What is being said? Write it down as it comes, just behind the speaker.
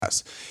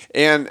Yes.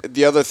 And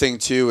the other thing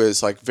too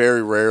is like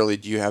very rarely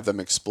do you have them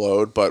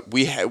explode, but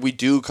we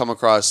did come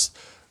across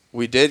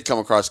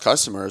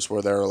customers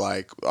where they're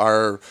like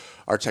our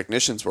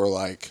technicians were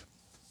like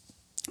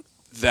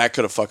that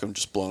could have fucking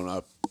just blown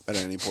up at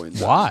any point in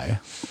time. Why?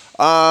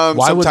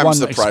 Why sometimes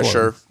would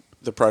one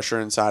the pressure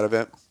inside of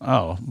it.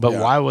 Oh, but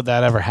why would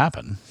that ever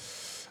happen?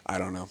 I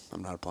don't know.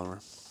 I'm not a plumber.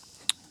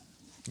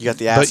 You got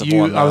the ass but of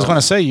one. I was going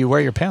to say you wear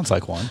your pants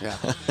like one. Yeah.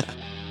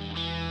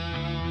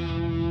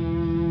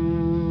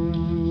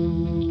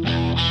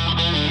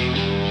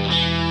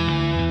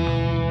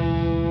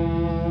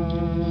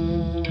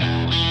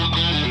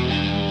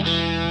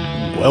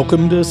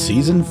 Welcome to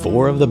Season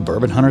 4 of the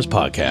Bourbon Hunters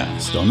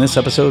Podcast. On this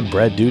episode,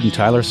 Brad, Dude, and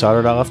Tyler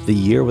started off the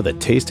year with a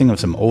tasting of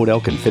some Old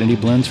Elk Infinity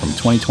Blends from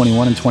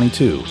 2021 and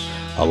 22,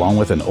 along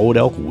with an Old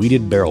Elk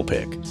Weeded Barrel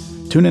Pick.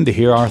 Tune in to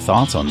hear our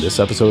thoughts on this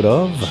episode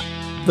of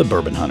The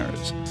Bourbon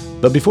Hunters.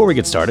 But before we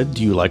get started,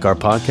 do you like our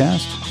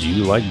podcast? Do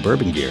you like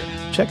bourbon gear?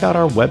 Check out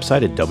our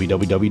website at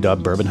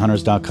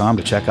www.bourbonhunters.com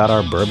to check out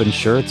our bourbon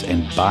shirts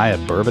and buy a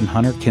Bourbon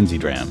Hunter Kinsey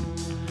Dram.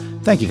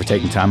 Thank you for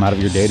taking time out of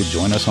your day to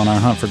join us on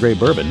our hunt for great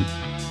bourbon.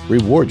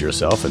 Reward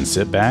yourself and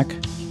sit back,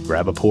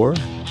 grab a pour,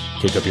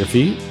 kick up your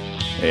feet,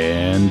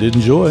 and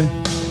enjoy.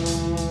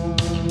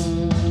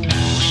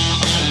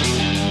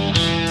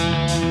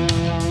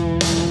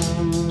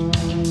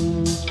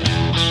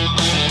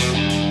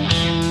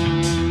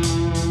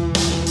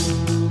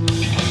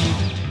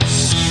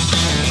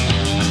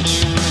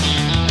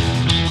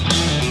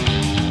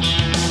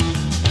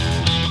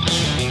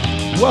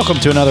 Welcome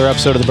to another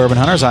episode of the Bourbon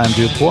Hunters. I am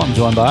Dude Poole. I'm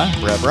joined by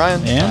Brad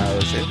Bryan.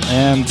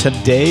 And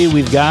today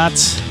we've got,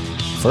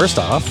 first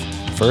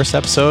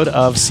episode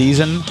of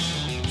Season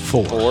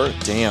 4.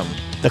 Damn.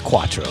 The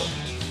Quattro.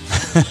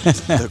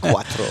 The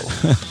Quattro.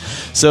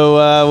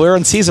 So we're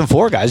in Season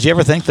 4, guys. Do you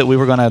ever think that we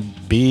were going to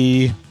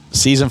be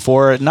Season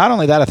 4? Not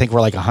only that, I think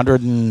we're like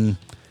 100 and...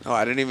 Oh,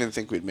 I didn't even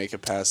think we'd make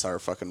it past our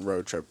fucking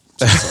road trip.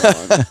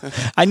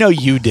 I know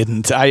you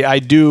didn't. I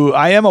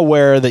am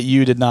aware that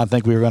you did not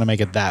think we were going to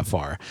make it that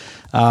far.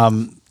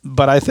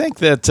 But I think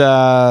that,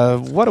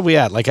 what are we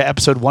at? Like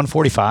episode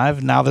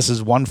 145? Now this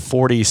is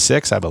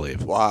 146, I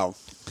believe. Wow.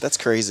 That's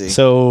crazy.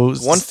 So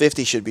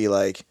 150 should be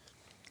like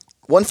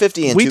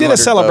 150 and we 200 did a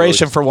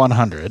celebration both. for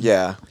 100.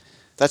 Yeah,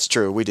 that's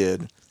true. We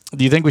did.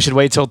 Do you think we should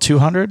wait till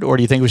 200, or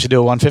do you think we should do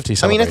a 150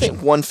 celebration? I mean, I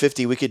think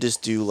 150 we could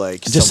just do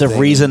like just something.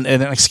 a reason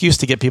and an excuse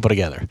to get people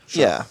together.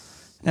 Sure. Yeah.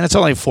 And it's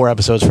only 4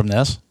 episodes from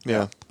this.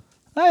 Yeah.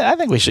 I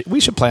think we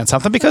should plan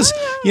something because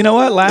you know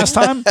what? Last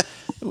time,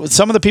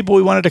 some of the people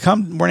we wanted to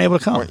come weren't able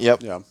to come.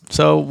 Yep. Yeah.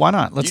 So why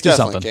not? Let's do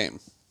something. Game.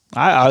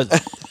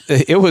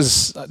 There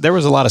was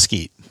a lot of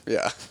skeet.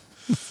 Yeah.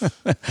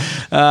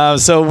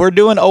 So we're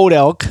doing Old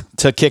Elk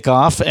to kick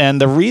off, and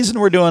the reason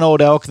we're doing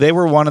Old Elk, they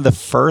were one of the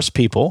first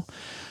people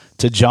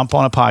to jump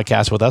on a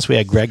podcast with us. We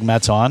had Greg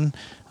Metz on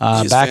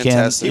back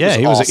fantastic. in.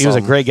 He was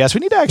a great guest. We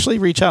need to actually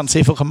reach out and see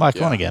if he'll come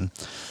back on again.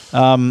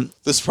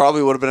 This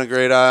probably would have been a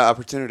great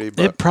opportunity.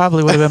 But it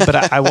probably would have been,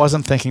 but I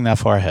wasn't thinking that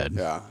far ahead.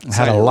 Yeah, I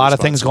had a lot of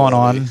things going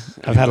on. Anyway.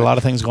 I've had a lot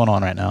of things going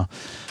on right now.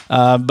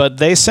 But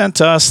they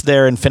sent us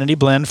their Infinity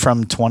Blend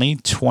from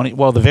 2020,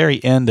 well, the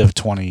very end of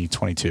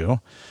 2022.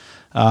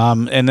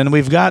 And then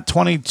we've got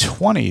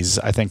 2020's,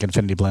 I think,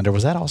 Infinity Blend. Or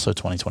was that also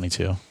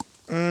 2022?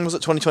 Was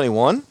it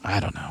 2021? I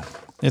don't know.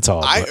 It's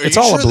all Are it's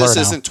you all sure a blur this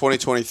now. isn't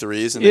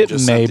 2023's and It they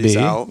just may sent these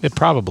be. out? It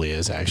probably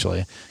is,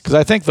 actually. Because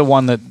I think the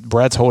one that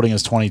Brett's holding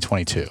is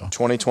 2022.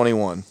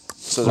 2021.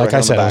 So Like I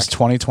said, it was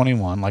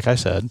 2021, like I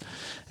said.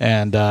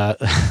 And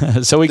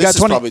so we got This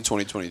is probably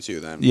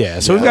 2022 then. Yeah,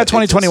 so we've got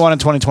 2021 and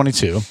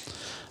 2022.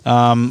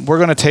 We're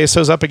going to taste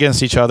those up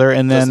against each other.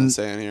 And then Doesn't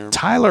say in here.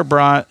 Tyler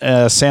brought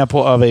a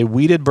sample of a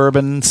weeded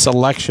bourbon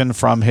selection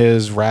from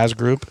his Raz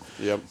group.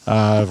 Yep.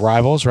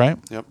 Rivals, right?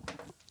 Yep.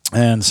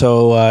 And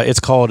so it's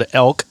called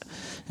Elk.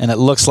 And it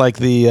looks like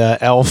the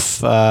Elf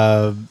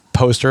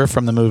poster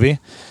from the movie.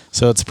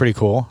 So it's pretty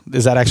cool.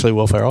 Is that actually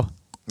Will Ferrell?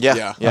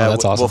 Yeah. Oh,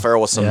 that's awesome. Will Ferrell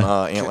with some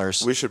Yeah.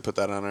 antlers. We should put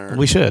that on our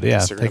We should, yeah.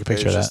 Instagram Take a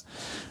picture page. of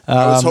that.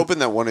 I was hoping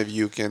that one of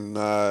you can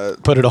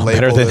Put it on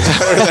label better than- this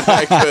better than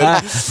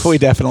I could. We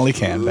definitely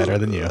can. Better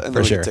than you, And for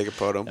then we sure. can take a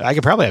photo. I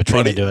could probably have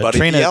Trina Buddy- do it.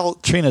 Buddy the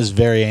Elk. Trina's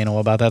very anal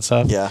about that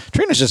stuff. Yeah.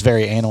 Trina's just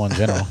very anal in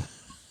general.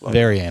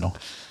 Very anal.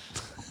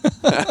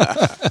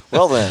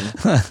 Well then.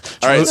 All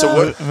right,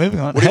 so moving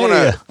on. what do you Hey,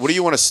 want to what do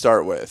you want to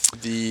start with?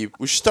 We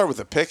should start with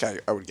a pick,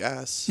 I would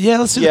guess. Yeah,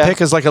 let's do the Yeah. pick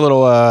as like a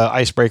little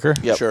icebreaker.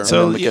 Yep. Sure.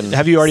 So And then we can-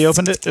 have you already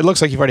opened it? It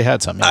looks like you've already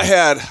had some. Yeah. I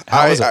had.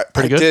 How was it?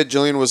 Pretty I good? did.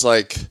 Jillian was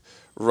like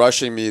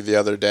rushing me the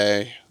other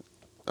day.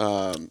 For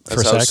as I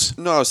was- sex?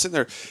 No, I was sitting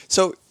there.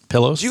 So,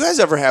 Pillows? do you guys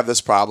ever have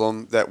this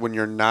problem that when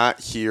you're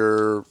not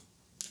here,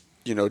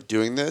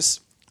 doing this,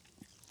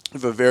 you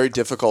have a very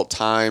difficult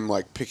time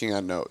like picking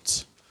on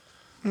notes?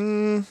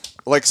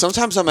 Like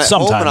sometimes I'm at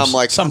home and I'm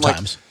like,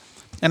 sometimes.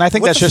 And I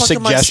think what that's the just fuck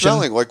am I suggestion.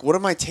 smelling? Like, what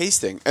am I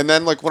tasting? And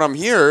then, like, when I'm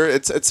here,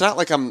 it's not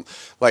like I'm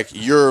like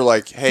you're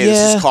like, hey, this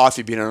Yeah. is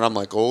coffee bean, and I'm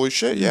like, holy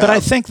shit, yeah. But I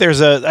think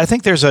there's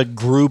a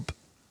group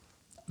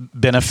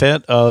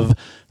benefit of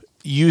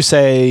you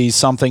say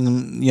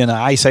something,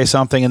 I say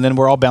something, and then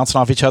we're all bouncing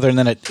off each other, and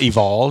then it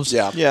evolves.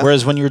 Yeah.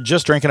 Whereas when you're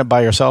just drinking it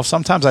by yourself,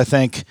 sometimes I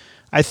think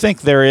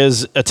there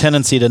is a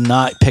tendency to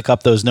not pick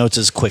up those notes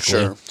as quickly.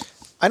 Sure.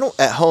 I don't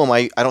at home.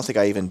 I don't think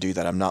I even do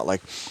that. I'm not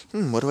like,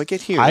 what do I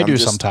get here? I I'm do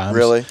just- sometimes.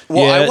 Really?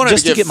 Well, Yeah, I wanted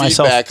just to to get get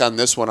myself- feedback on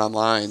this one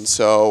online,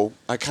 so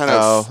I kind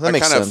Oh, of that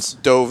makes sense.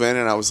 dove in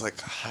and I was like,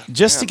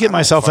 Just to get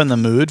myself in the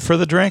mood for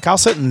the drink, I'll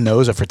sit and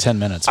nose it for 10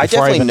 minutes. I before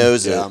definitely even,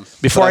 nose it. yeah.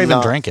 Before but I I'm even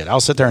not- drink it.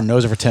 I'll sit there and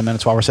nose it for 10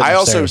 minutes while we're sitting I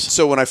also upstairs.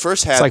 so when I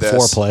first had It's like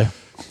this, foreplay.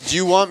 do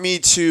you want me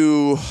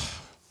to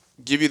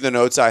give you the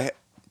notes I?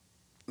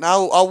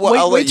 Now I'll Wait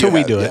let till you we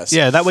have- do it. yes.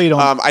 Yeah, that way you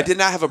don't... I did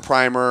not have a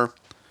primer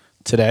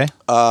today?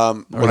 when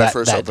I that-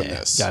 first that opened day.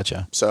 this.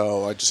 Gotcha.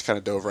 So I just kind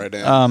of dove right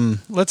in.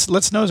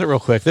 Let's nose it real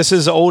quick. This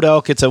is Old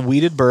Elk. It's a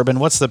wheated bourbon.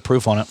 What's the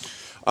proof on it?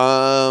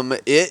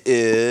 It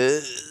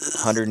is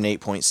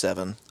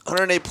 108.7.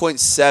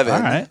 108.7. All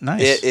right,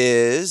 nice. It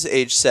is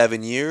aged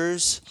 7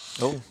 years.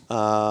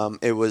 Oh.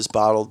 It was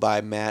bottled by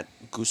Matt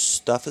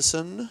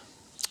Gustafsson.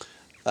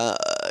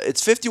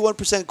 It's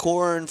 51%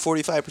 corn,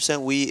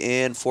 45% wheat,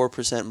 and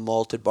 4%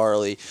 malted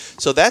barley.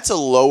 So that's a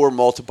lower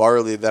malted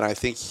barley than I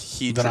think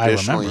he Than I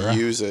traditionally remember.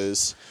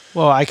 uses.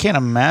 Well, I can't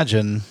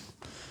imagine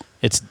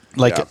it's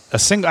like Yeah. a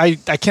single... I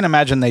can't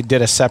imagine they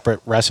did a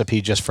separate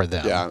recipe just for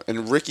them. Yeah,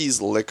 and Ricky's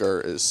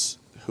Liquor is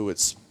who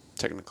it's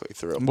technically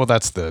through. Well,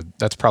 that's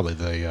probably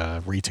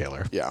the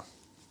retailer. Yeah.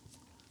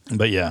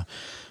 But yeah.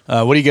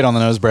 What do you get on the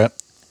nose, Brett?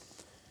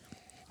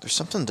 There's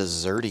something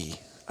desserty.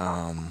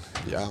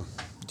 Yeah.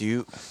 Do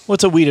you? Well,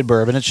 it's a wheated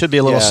bourbon. It should be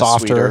a little Yeah,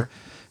 softer sweeter.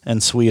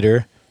 and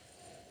sweeter.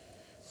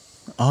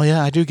 Oh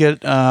yeah, I do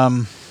get.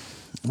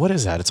 What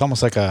is that? It's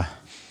almost like a.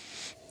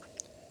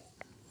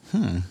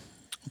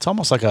 It's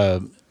almost like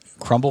a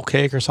crumble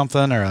cake or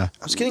something, or a.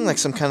 I was getting like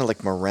some kind of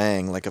like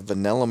meringue, like a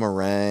vanilla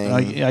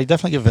meringue. Yeah, I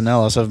definitely get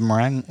vanilla. So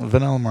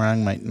vanilla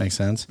meringue might make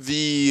sense.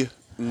 The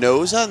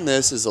nose on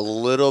this is a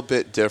little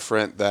bit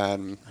different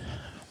than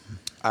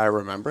I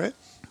remember it,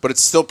 but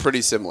it's still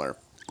pretty similar.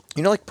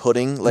 You know, like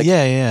pudding. Like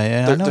yeah. I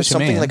there- know there's what you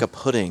something mean. like a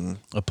pudding.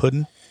 a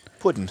pudding.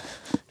 Pudding.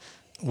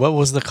 What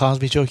was the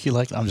Cosby joke you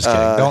liked? I'm just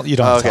kidding. You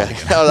don't have to okay.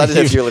 talk again. Oh, I didn't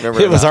know if you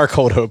remember It was that. our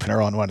cold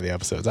opener on one of the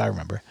episodes. I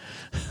remember.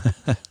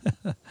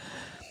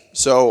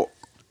 So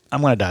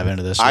I'm going to dive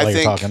into this I while you're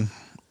think- talking.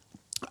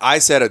 I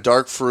said a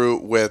dark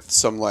fruit with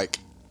some like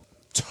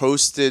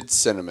toasted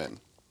cinnamon.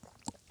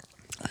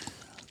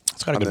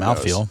 It's got a on good the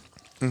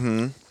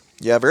mouthfeel.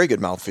 Yeah, very good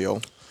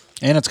mouthfeel.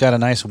 And it's got a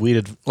nice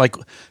wheated, like,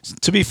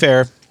 to be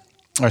fair,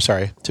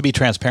 to be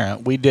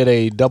transparent, we did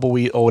a double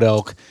wheat Old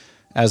Elk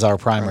as our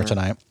primer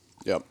tonight.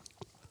 Yep.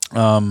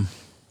 I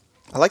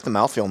like the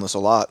mouthfeel on this a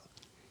lot.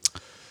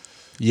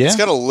 Yeah. It's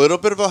got a little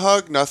bit of a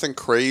hug, nothing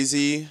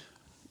crazy,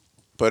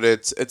 but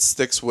it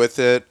sticks with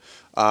it.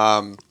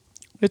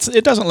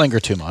 It doesn't linger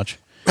too much.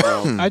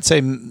 I'd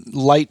say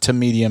light to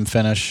medium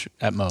finish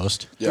at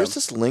most. Yeah. There's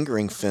this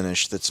lingering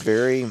finish that's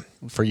very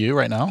For you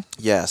right now?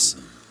 yes.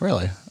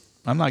 Really?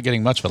 I'm not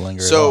getting much of a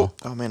linger at So all.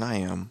 Oh man, I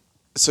am.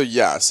 so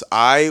yes,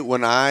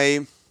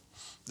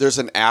 there's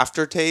an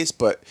aftertaste,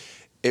 but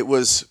it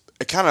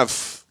kind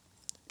of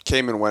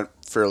came and went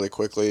fairly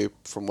quickly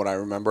from what I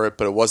remember it,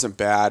 but it wasn't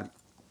bad.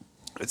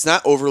 It's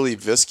not overly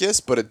viscous,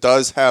 but it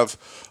does have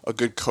a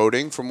good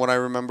coating from what I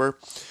remember.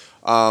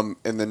 And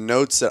the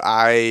notes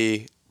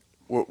that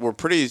were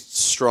pretty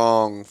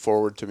strong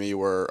forward to me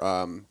were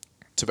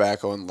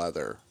tobacco and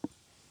leather.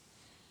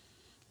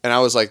 And I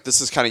was like,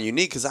 this is kind of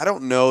unique because I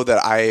don't know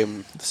that I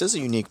am. This is a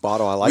unique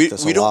bottle. I like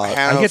this we a don't lot.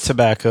 have. I get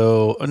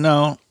tobacco.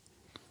 No.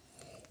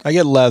 I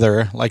get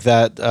leather, like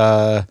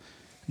that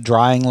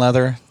drying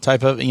leather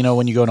type of,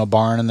 when you go in a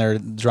barn and they're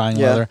drying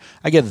Yeah. leather.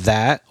 I get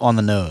that on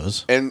the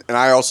nose. and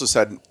I also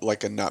said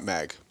like a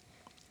nutmeg.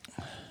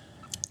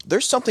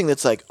 There's something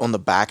that's like on the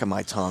back of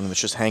my tongue that's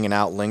just hanging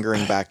out,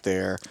 lingering back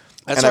there,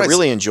 That's and I what I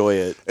really enjoy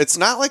it. It's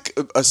not like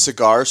a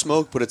cigar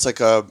smoke, but it's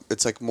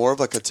like more of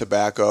like a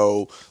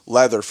tobacco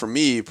leather for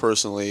me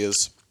personally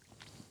is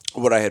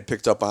what I had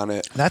picked up on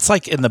it. That's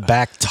like in the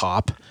back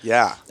top.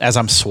 Yeah. As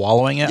I'm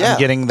swallowing it, Yeah. I'm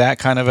getting that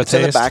kind of a It's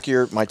taste. in the back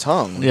of my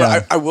tongue. Yeah.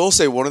 But I will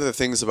say one of the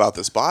things about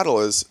this bottle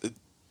is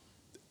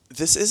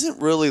this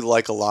isn't really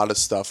like a lot of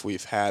stuff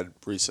we've had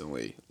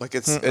recently. Like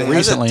it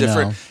Recently, has a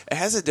different no. it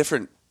has a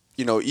different,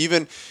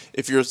 even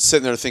if you're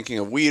sitting there thinking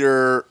of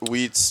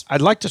wheats.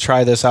 I'd like to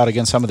try this out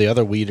against some of the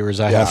other weeders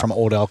I Yeah. have from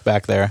Old Elk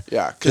back there.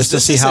 Yeah, Just to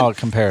see how it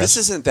compares. This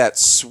isn't that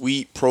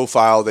sweet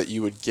profile that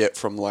you would get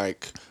from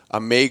like a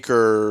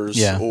Maker's.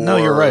 Yeah. Or, No,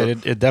 you're right.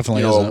 It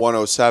definitely a isn't.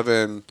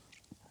 107.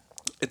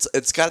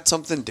 It's got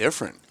something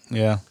different.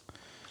 Yeah.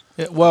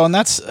 Well, and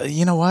that's,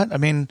 you know what? I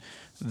mean,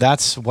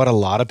 that's what a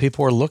lot of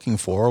people are looking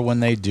for when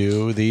they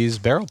do these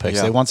barrel picks.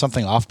 Yeah. They want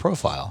something off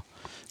profile.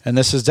 And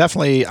this is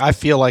definitely, I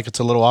feel like it's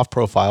a little off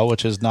profile,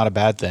 which is not a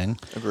bad thing.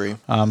 Agree.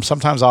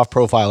 Sometimes off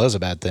profile is a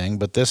bad thing,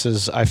 but this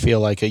is, I feel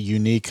like, a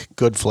unique,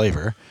 good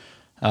flavor.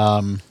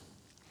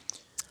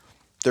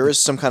 There is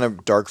some kind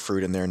of dark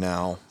fruit in there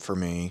now for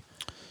me.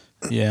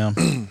 Yeah.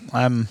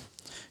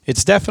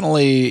 It's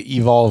definitely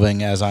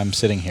evolving as I'm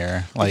sitting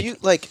here.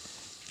 Like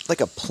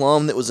like a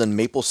plum that was in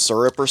maple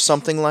syrup or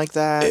something like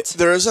that?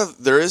 There is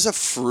a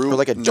fruit Or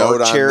like a note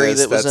dark on cherry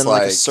this that was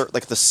that's in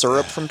like the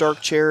syrup from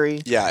dark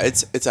cherry. Yeah,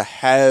 it's a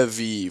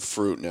heavy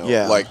fruit note.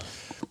 Yeah. Like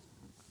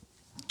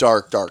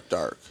dark.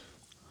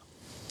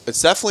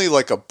 It's definitely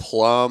like a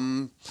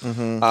plum,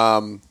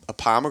 a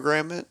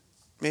pomegranate,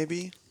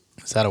 maybe.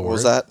 Is that a word? What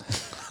was that?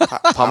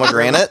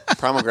 Pomegranate?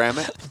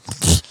 Pomegranate.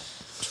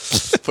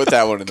 Put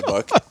that one in the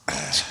book.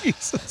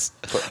 Jesus.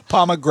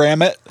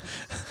 Pomegranate.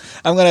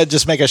 I'm going to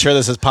just make sure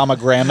this is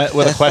pomegranate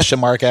with a question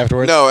mark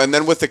afterwards. No, and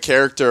then with the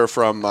character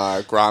from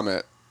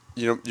Gromit.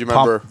 You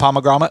remember?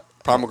 Pomegranate?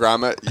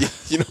 Pomegranate.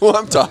 You know what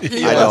I'm talking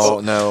I about?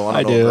 don't know. I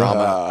I don't do.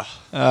 know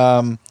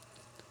Gromit.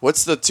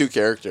 What's the two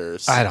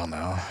characters? I don't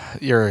know.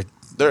 You're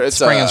It's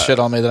springing shit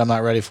on me that I'm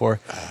not ready for.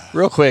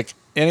 Real quick,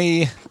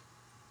 any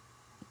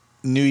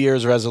New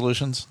Year's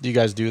resolutions? Do you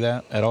guys do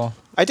that at all?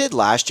 I did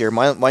last year.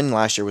 Mine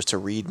last year was to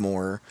read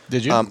more.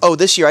 Did you?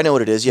 This year I know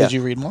what it is. Yeah. Did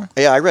you read more?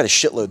 Yeah, I read a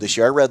shitload this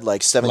year. I read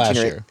like 17 Last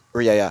or, year.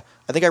 or yeah.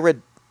 I think I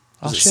read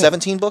was it shit.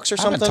 17 books or I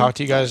something. haven't talked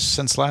to you guys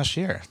since last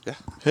year. Yeah.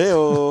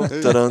 Hey-o.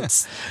 Dun-dun.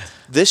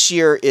 This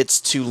year it's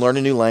to learn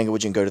a new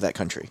language and go to that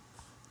country.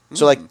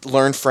 So like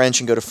learn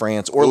French and go to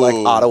France or like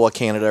Ooh. Ottawa,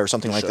 Canada or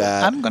something like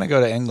that. I'm going to go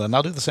to England.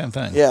 I'll do the same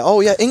thing. Yeah. Oh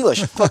yeah,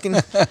 English. Fucking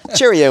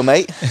cheerio,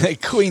 mate.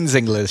 Queen's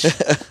English.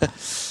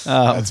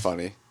 That's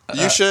funny.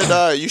 You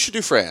should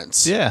do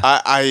France. Yeah.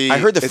 I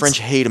heard the it's- French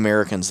hate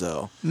Americans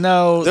though.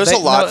 No, There's a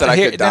lot that I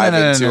could dive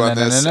into on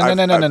this.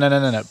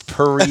 No.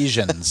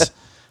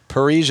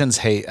 Parisians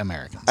hate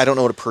Americans. I don't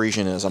know what a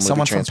Parisian is. I'm gonna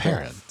Someone be from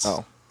transparent. Paris.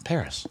 Oh.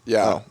 Paris.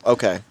 Yeah. Oh.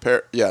 Okay.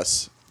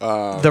 Yes.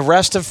 The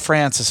rest of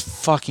France is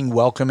fucking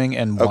welcoming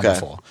and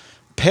wonderful.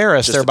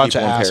 Paris, Just they're a the bunch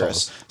of people in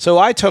assholes. Paris. So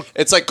I took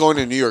It's like going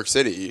to New York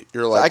City.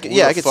 You're like,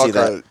 I could see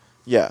that.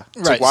 Yeah. It's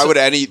like, Right, why so- would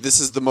this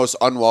is the most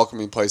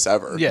unwelcoming place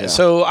ever. Yeah,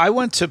 so I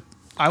went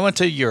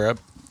to Europe,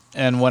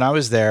 and when I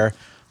was there,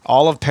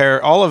 all of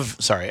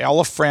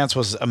France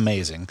was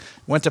amazing.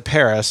 Went to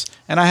Paris,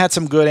 and I had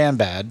some good and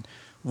bad.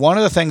 One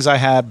of the things I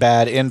had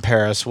bad in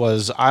Paris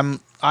was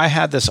I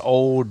had this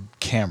old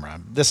camera.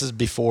 This is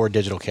before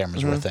digital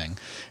cameras were a thing,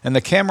 and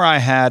the camera I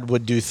had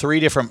would do 3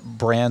 different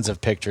brands of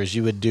pictures.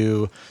 You could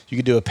do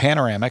a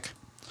panoramic,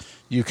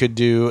 you could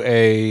do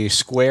a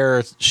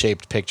square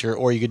shaped picture,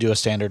 or you could do a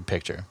standard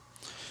picture.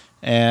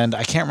 And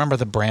I can't remember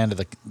the brand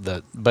of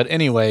but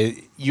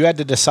anyway, you had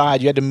to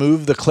decide. You had to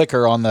move the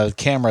clicker on the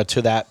camera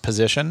to that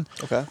position.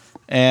 Okay.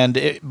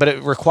 But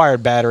it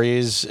required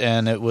batteries,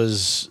 and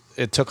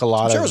it took a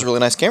lot I'm sure it was a really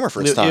nice camera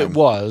for its time. It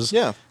was.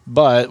 Yeah.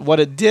 But what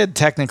it did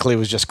technically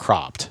was just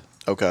cropped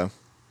Okay.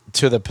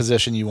 to the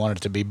position you wanted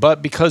it to be.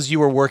 But because you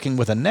were working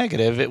with a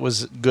negative, it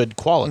was good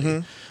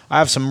quality. I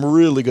have some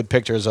really good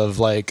pictures of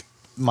like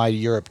my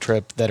Europe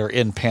trip that are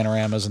in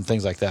panoramas and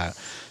things like that.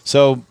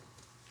 So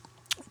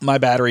my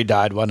battery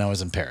died when I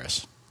was in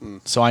Paris.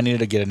 So I needed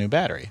to get a new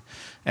battery.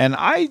 And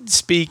I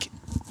speak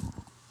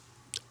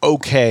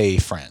okay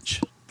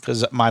French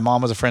because my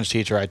mom was a French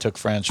teacher. I took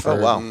French for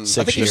 6 years.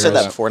 I think you said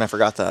that before, and I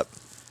forgot that.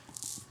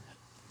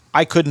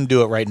 I couldn't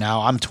do it right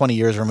now. I'm 20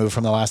 years removed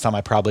from the last time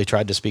I probably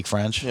tried to speak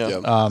French. Yeah.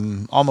 Yep.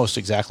 Almost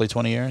exactly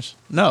 20 years.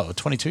 No,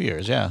 22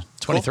 years. Yeah,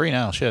 23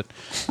 now. Shit.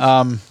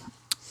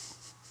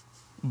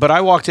 But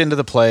I walked into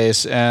the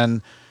place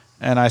and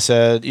I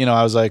said,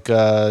 I was like,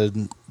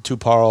 "Tu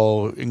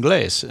parles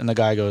anglais?" And the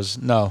guy goes,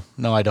 No,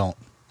 I don't.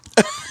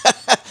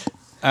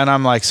 And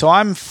I'm like, so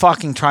I'm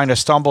fucking trying to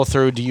stumble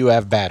through. Do you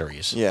have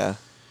batteries? Yeah.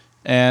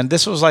 And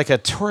this was like a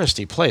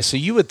touristy place, so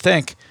you would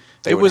think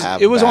They it would was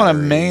have on a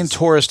main batteries.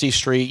 touristy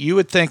street. You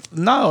would think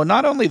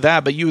not only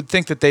that, but you would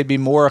think that they'd be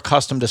more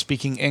accustomed to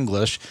speaking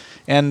English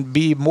and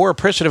be more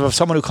appreciative of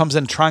someone who comes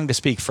in trying to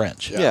speak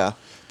French. Yeah.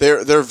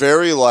 They're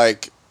very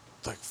like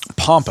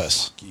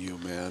Pompous. you,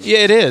 man. Yeah,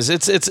 it is.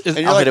 It's And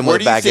you're I'll like, hit him where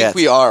with do you baguettes. think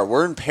we are?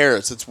 We're in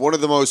Paris. It's one of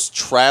the most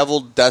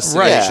traveled right.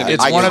 destinations.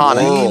 It's in one of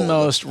the the world.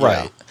 most Yeah.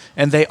 right.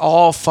 And they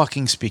all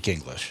fucking speak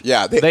English.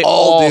 Yeah, they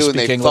all do, and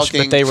speak they English,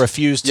 fucking but they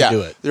refuse to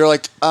do it. They're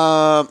like,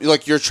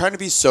 you're trying to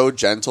be so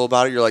gentle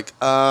about it. You're like,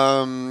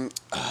 and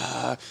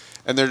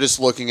they're just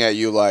looking at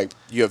you like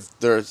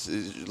they're just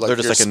like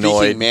speaking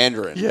annoyed.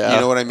 Mandarin. Yeah.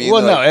 You know what I mean?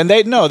 Well,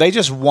 They're no, like, they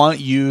just want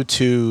you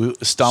to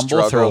stumble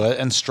Struggle. through it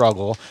and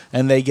struggle,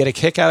 and they get a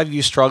kick out of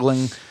you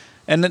struggling.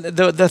 And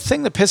the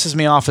thing that pisses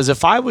me off is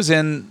if I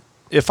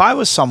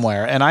was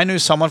somewhere and I knew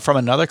someone from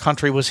another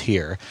country was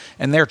here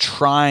and they're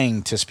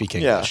trying to speak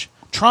English,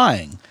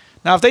 trying.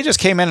 Now, if they just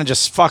came in and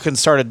just fucking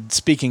started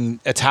speaking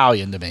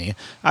Italian to me,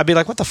 I'd be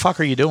like, "What the fuck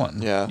are you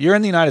doing? Yeah. You're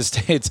in the United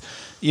States,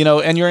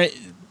 and you're."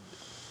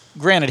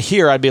 Granted,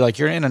 here I'd be like,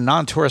 you're in a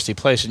non-touristy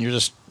place and you're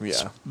just,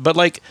 But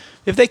like,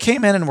 if they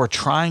came in and were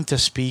trying to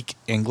speak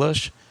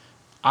English,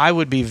 I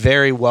would be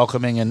very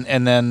welcoming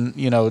and then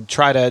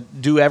try to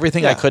do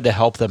everything I could to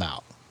help them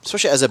out.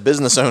 Especially as a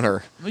business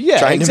owner. Yeah,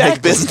 trying exactly.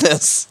 to make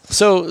business.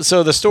 So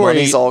the story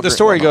Money's all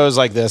great. goes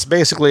like this.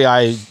 Basically,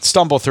 I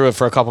stumbled through it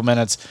for a couple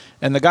minutes,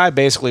 and the guy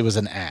basically was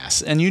an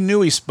ass. And you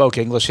knew he spoke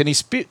English, and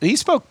he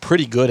spoke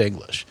pretty good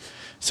English.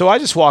 So I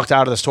just walked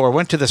out of the store,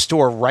 went to the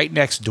store right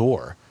next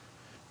door.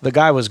 The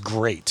guy was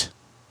great.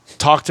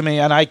 talked to me,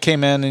 and I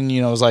came in and,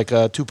 it was like,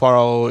 tu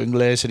parlo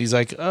inglés, and he's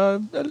like,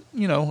 a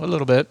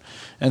little bit.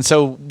 And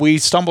so we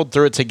stumbled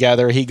through it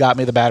together. He got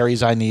me the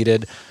batteries I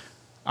needed.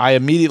 I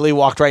immediately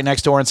walked right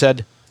next door and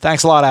said,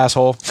 "Thanks a lot,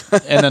 asshole,"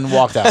 and then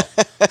walked out.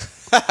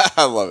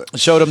 I love it.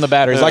 Showed him the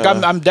batteries. Like,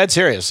 I'm dead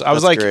serious. I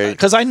was like,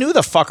 because I knew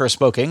the fucker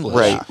spoke English.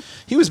 Right.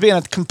 He was being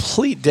a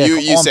complete dick.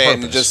 You on say it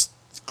purpose. and just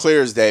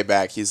clear as day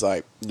back. He's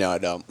like, no, I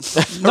don't.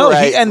 No,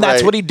 Right, and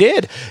that's right. what he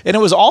did. And it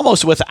was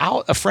almost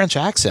without a French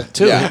accent,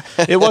 too. Yeah.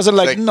 It wasn't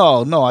like, Like-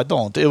 no, I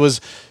don't. It was,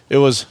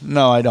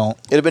 no, I don't.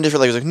 It'd have been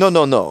different. Like, he was like,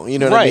 no. You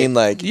know what I mean?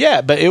 Like,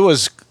 yeah, but it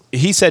was,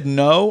 he said,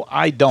 no,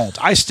 I don't.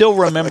 I still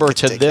remember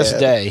Like a to this dickhead.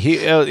 day.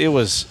 It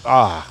was,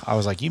 I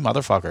was like, you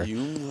motherfucker. You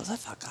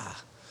motherfucker.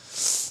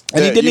 And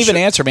he Yeah, didn't you even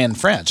should- answer me in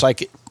French.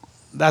 Like,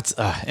 that's,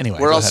 anyway.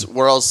 Where go else? ahead.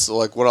 Where else?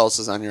 Like, what else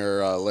is on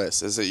your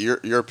list? Is it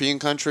European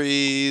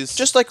countries?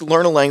 just like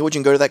learn a language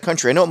and go to that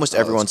country. I know almost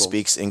everyone cool.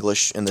 speaks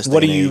English in this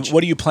What day are and you, age.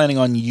 what are you planning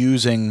on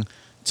using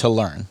to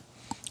learn?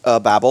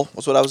 Babbel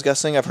was what I was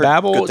guessing. I've heard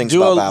Babbel, good things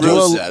about Babbel.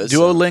 Rosetta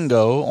Stone.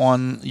 Duolingo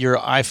on your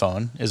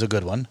iPhone is a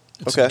good one.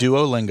 It's Okay.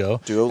 Duolingo,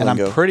 and I'm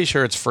Duolingo. pretty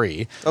sure it's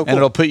free. Oh, And cool.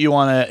 it'll put you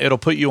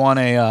on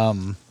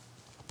a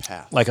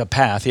Path. like a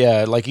path.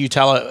 Yeah, like you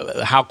tell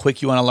it how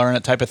quick you want to learn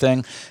it, type of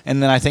thing.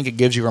 And then I think it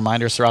gives you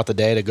reminders throughout the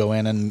day to go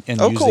in and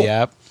Oh, use cool. the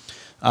app.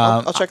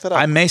 I'll check that out.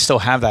 I may still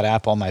have that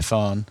app on my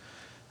phone.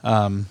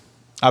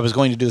 I was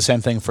going to do the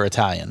same thing for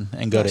Italian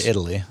and go Nice. to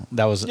Italy.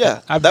 That was I've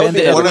that been would be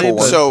to another Italy, cool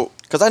one. but- So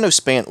because I know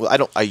Spanish.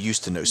 Well, I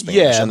used to know Spanish.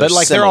 yeah, and but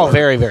like they're all similar.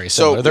 very very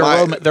So similar.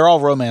 They're my- all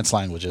romance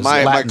languages.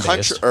 my Latin-based.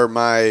 country or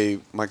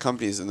my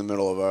company is in the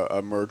middle of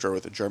a merger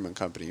with a German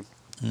company.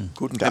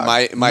 Guten And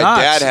Tag. my Not-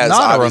 dad has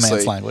not a obviously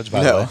romance language,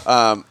 by the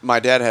way. my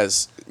dad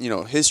has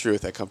history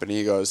with that company.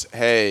 He goes,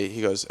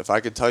 if I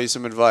could tell you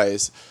some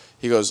advice,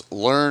 he goes,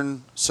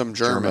 learn some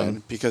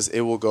German because it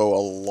will go a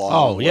long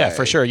Oh yeah, way.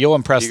 for sure. You'll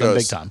impress He them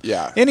goes, big time.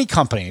 yeah. Any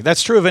company.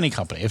 That's true of any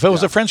company. If it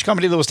was Yeah. a French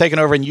company that was taken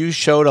over and you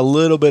showed a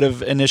little bit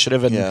of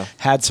initiative and Yeah.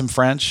 had some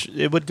French,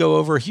 it would go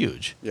over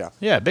huge. Yeah.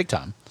 Yeah, big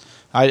time.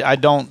 I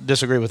don't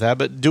disagree with that,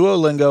 but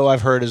Duolingo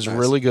I've heard is Nice.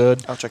 really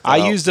good. I'll check that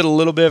I out. used it a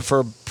little bit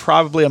for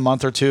probably a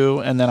month or two,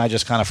 and then I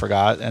just kind of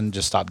forgot and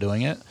just stopped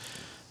doing it.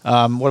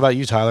 What about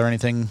you, Tyler?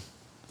 Anything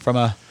from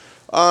a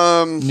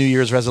New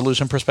Year's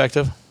resolution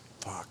perspective?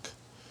 Fuck.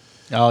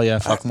 Oh yeah,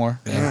 fuck more.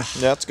 Yeah. Yeah,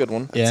 that's a good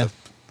one. Yeah.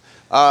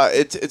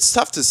 It's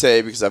tough to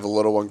say because I have a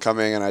little one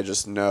coming, and I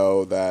just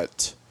know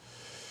that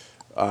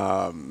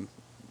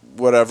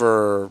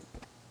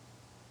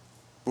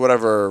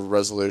whatever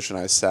resolution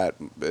I set,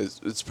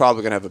 it's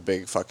probably gonna have a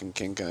big fucking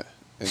kink in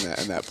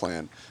that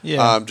plan.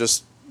 Yeah.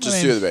 Just I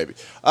mean- do the baby.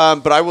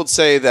 But I would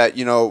say that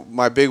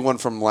my big one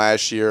from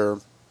last year,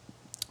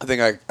 I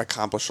think I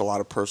accomplished a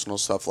lot of personal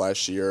stuff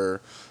last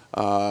year.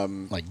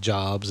 Like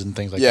jobs and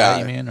things like Yeah. that.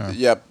 You mean? Or?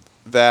 Yep.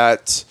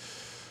 That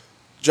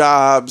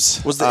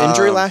jobs Was the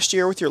injury last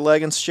year with your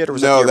leg and shit, or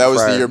was no, it that the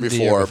was the year The before.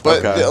 year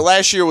But before. Okay.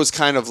 last year was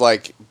kind of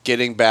like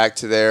getting back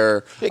to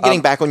there.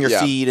 getting back on your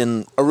yeah. feet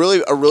and A really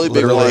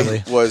big Literally.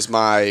 one was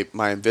my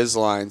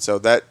Invisalign. So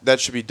that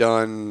should be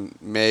done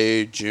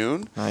May,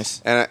 June. nice.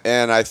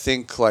 And I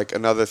think like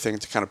another thing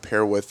to kind of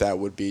pair with that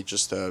would be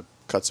just to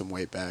cut some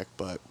weight back,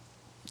 but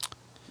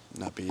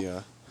not be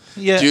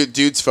Yeah.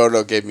 dude's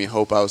photo gave me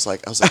hope. I was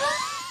like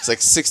it's like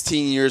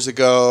 16 years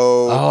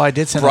ago. Oh, I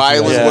did send that to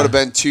you. Brylan Yeah. would have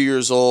been 2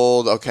 years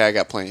old. Okay, I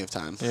got plenty of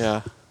time.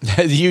 Yeah.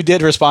 You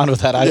did respond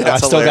with that. I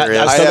that's still got.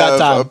 hilarious. I still got have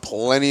time.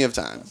 plenty of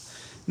time.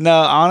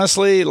 No,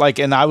 honestly,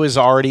 and I was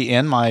already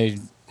in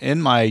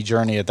my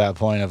journey at that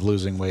point of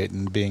losing weight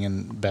and being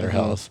in better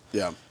health.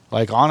 Yeah.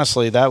 Like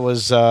honestly, that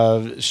was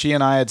she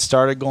and I had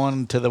started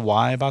going to the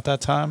Y about that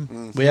time.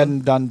 Mm-hmm. We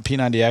hadn't done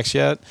P90X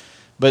yet,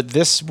 but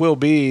this will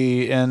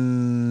be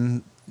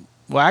in.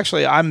 Well,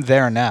 actually, I'm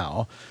there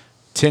now.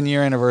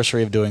 10-year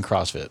anniversary of doing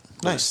CrossFit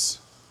Nice.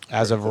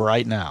 as of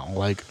right now.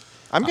 Like,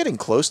 I'm getting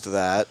close to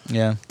that.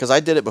 yeah. Because I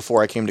did it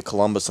before I came to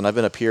Columbus, and I've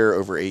been up here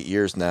over 8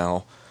 years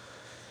now.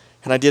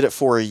 And I did it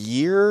for a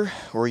year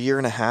or a year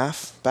and a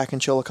half back in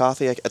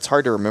Chillicothe. It's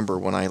hard to remember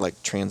when I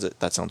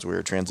that sounds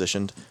weird,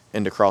 transitioned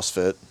into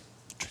CrossFit.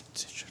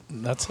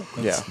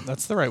 Yeah.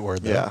 That's the right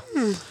word. Though.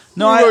 Yeah.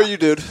 No, I know you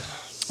did.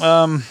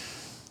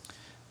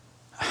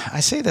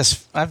 I say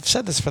this. I've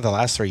said this for the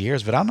last 3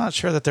 years, but I'm not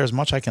sure that there's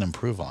much I can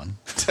improve on.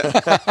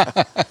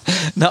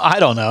 No, I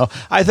don't know.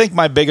 I think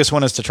my biggest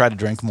one is to try to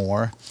drink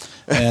more.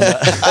 And,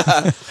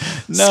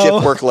 no,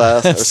 Skip work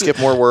less, or skip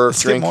more work,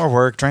 skip drink. more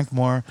work, drink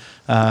more.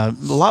 A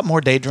lot more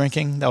day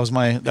drinking. That was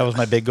my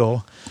big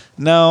goal.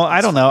 No,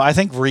 I don't know. I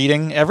think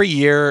reading every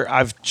year.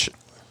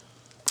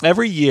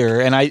 Every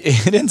year, and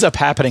it ends up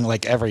happening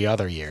like every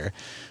other year.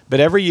 But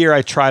every year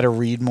I try to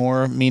read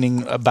more,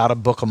 meaning about a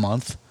book a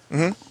month.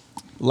 Mm-hmm.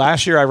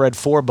 Last year I read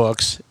 4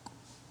 books,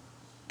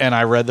 and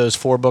I read those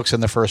 4 books in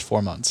the first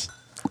 4 months.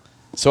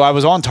 So I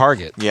was on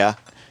target, Yeah.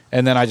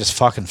 and then I just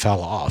fucking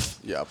fell off.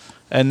 Yep.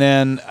 And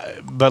then,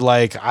 but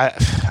like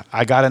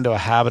I got into a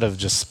habit of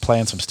just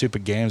playing some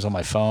stupid games on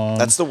my phone.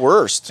 That's the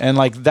worst. And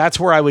like that's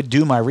where I would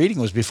do my reading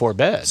was before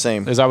bed.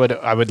 Same. Is I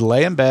would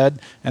lay in bed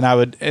and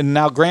and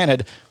now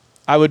granted,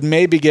 I would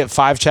maybe get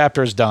 5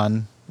 chapters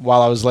done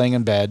while I was laying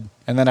in bed,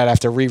 and then I'd have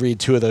to reread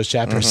 2 of those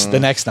chapters the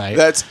next night.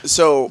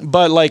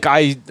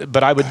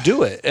 But I would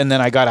do it, and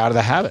then I got out of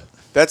the habit.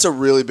 That's a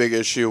really big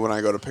issue when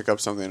I go to pick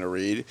up something to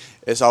read.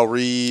 Is I'll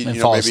read, and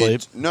fall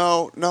asleep.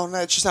 No,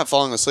 it's just not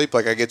falling asleep.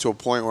 Like I get to a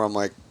point where I'm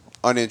like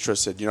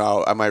uninterested.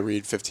 I might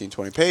read 15,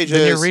 20 pages.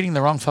 Then you're reading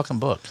the wrong fucking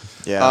book.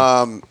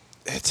 Yeah.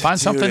 Find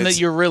something that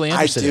you're really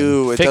interested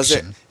in.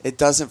 Fiction. It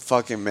doesn't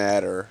fucking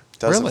matter.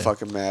 Doesn't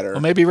fucking matter.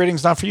 Well, maybe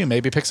reading's not for you.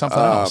 Maybe pick something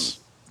else.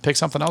 Pick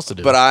something else to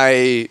do. But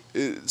I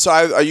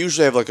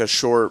usually have like a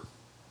short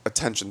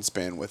attention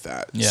span with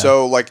that. Yeah.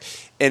 So like,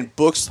 and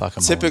books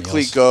Fucking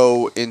typically millennials.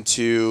 go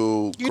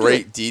into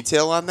great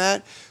detail on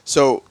that.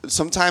 So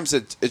sometimes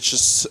it's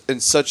just in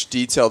such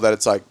detail that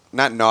it's like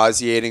not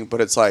nauseating, but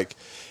it's like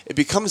it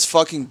becomes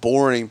fucking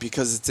boring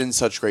because it's in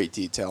such great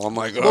detail. I'm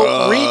like,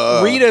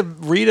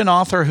 read an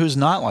author who's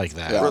not like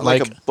that. Yeah.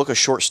 Like a book of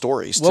short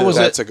stories, too. What was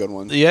that's it? a good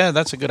one. Yeah,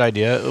 that's a good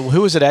idea.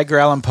 Who was it? Edgar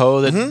Allan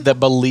Poe that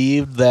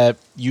believed that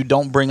you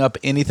don't bring up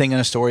anything in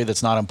a story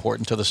that's not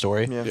important to the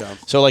story. Yeah.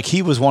 So like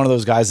he was one of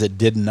those guys that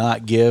did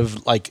not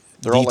give like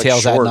They're all, like,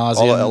 details ad short.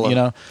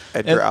 nauseum.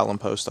 Edgar Allan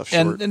Poe stuff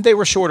short. And they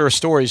were shorter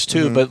stories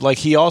too. But like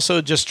he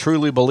also just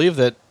truly believed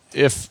that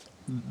if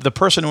the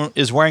person who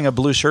is wearing a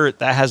blue shirt,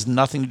 that has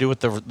nothing to do with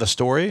the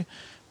story,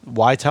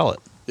 why tell it?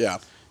 Yeah.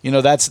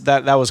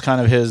 That was kind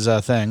of his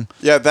thing.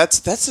 Yeah, that's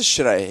the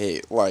shit I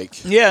hate.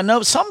 Like, yeah,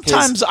 no.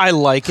 Sometimes I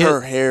like it.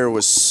 her hair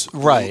was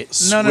Right.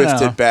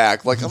 swifted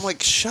back. Like, I'm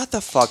like, shut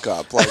the fuck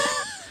up. Like,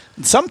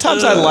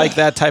 sometimes I like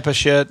that type of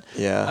shit.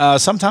 Yeah.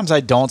 Sometimes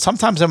I don't.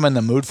 Sometimes I'm in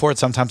the mood for it.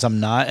 Sometimes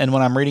I'm not. And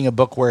when I'm reading a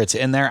book where it's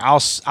in there,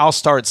 I'll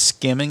start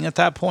skimming at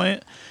that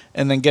point,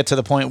 and then get to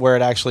the point where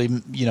it actually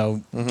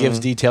gives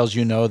details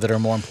that are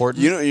more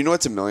important. You know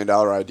what's $1 million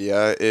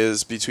idea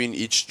is between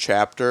each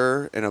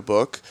chapter in a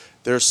book,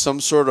 there's some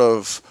sort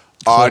of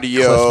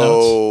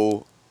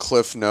audio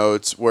cliff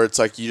notes where it's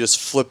like you just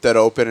flip that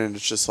open and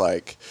it's just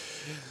like.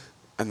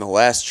 And the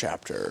last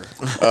chapter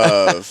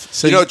of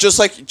just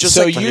like you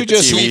a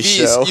just TV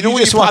show. when you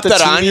just pop want the that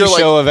TV on, you're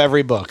show like, of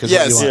every book. Is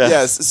yes, what you want.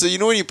 yes. So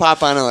when you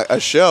pop on a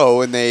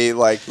show and they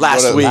like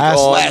Last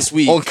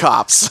week on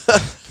Cops.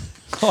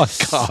 Oh,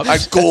 God.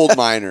 like gold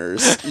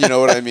miners, you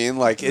know what I mean?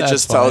 Like it That's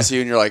just funny. tells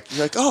you, and you're like,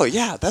 oh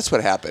yeah, that's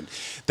what happened.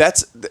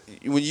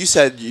 When you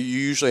said you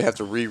usually have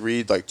to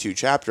reread like 2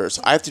 chapters.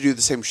 I have to do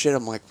the same shit.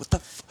 I'm like, what the.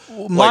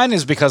 Mine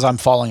is because I'm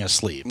falling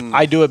asleep.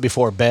 I do it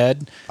before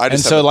bed, I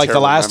just and have so a like the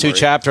terrible last 2 memory.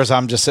 chapters,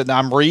 I'm just sitting,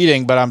 I'm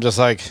reading, but I'm just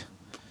like,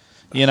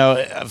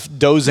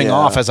 dozing Yeah.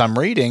 off as I'm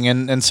reading,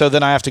 and so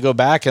then I have to go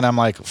back, and I'm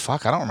like,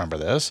 fuck, I don't remember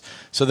this.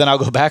 So then I'll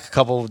go back a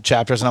couple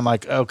chapters, and I'm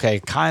like, okay,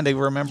 kind of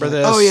remember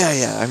this. Oh,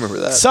 yeah, I remember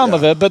that. Some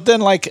of it, but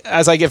then like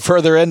as I get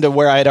further into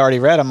where I had already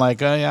read, I'm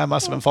like, oh yeah, I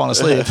must have been falling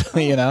asleep.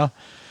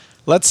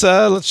 Let's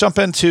jump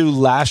into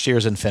last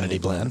year's Infinity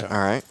Blend. All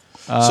right.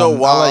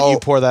 So I'll let you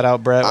pour that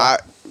out, Brett. I-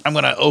 I'm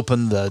going to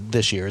open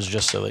this year's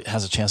just so it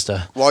has a chance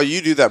to. While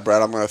you do that,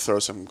 Brett, I'm going to throw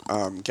some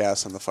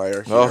gas on the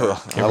fire. Here.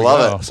 Here I we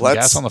love go. it. Some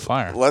gas on the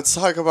fire. Let's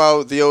talk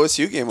about the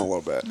OSU game a little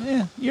bit.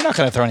 Yeah, you're not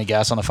going to throw any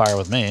gas on the fire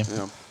with me.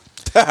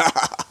 Yeah.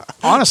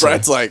 Honestly.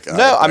 Brett's like,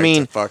 No, I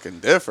mean- to fucking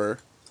differ.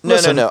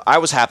 No. I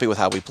was happy with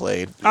how we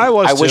played. I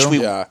was I wish too.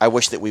 we. Yeah. I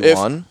wish that we If,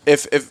 won.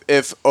 if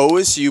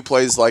OSU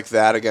plays like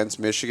that against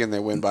Michigan, they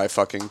win by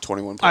fucking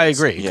 21 points. I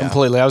agree Yeah.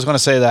 completely. I was going to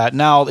say that.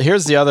 Now,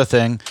 here's the other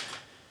thing.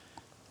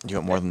 You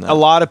want more than that? A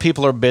lot of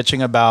people are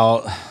bitching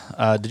about.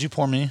 Did you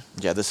pour me?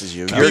 Yeah, this is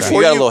you. Okay. You got a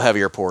Before little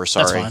heavier pour. That's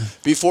Sorry. fine.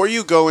 Before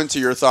you go into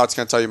your thoughts,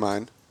 can I tell you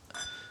mine?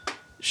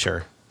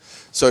 Sure.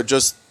 So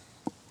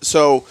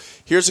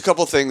here's a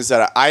couple things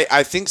that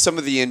I think some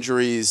of the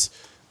injuries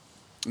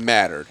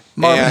mattered.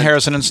 Marvin And-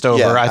 Harrison and Stover,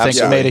 Yeah, I think,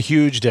 absolutely. made a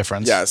huge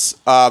difference. Yes.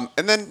 And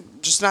then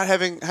just not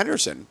having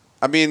Henderson.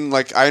 I mean,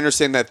 like, I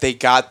understand that they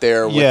got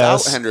there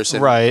without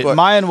Henderson. Right. But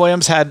Mayan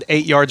Williams had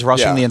 8 yards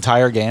rushing Yeah. the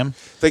entire game.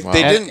 they Wow.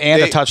 didn't.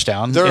 And a they-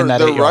 touchdown Their, in that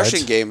their 8 yards.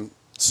 rushing game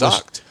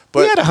sucked. He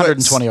had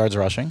 120 yards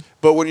rushing.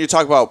 But when you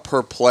talk about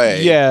per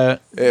play, Yeah.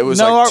 it was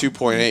No, like our-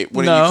 2.8.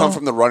 When no. you come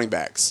from the running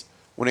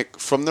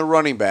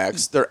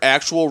backs, their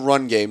actual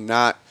run game,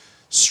 not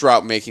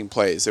Stroud making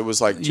plays, it was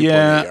like 2.8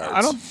 Yeah, yards.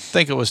 I don't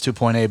think it was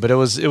 2.8, but it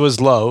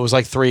was low. It was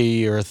like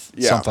 3 or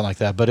Yeah. something like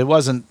that. But it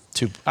wasn't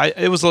 2.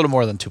 It was a little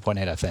more than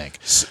 2.8, I think.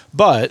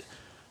 But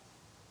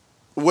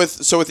With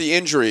the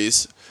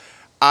injuries,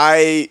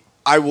 I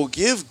will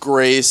give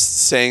grace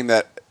saying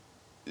that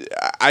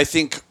I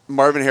think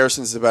Marvin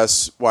Harrison's the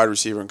best wide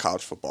receiver in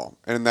college football,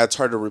 and that's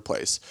hard to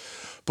replace.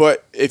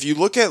 But if you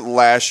look at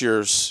last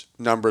year's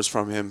numbers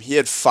from him, he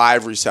had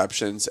 5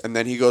 receptions, and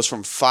then he goes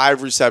from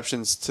 5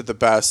 receptions to the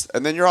best,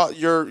 and then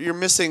you're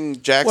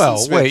missing Jackson well,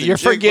 Smith. wait, and you're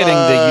forgetting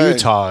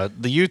Jigba.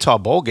 the Utah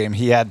bowl game.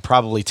 He had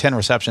probably 10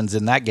 receptions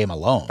in that game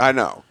alone. I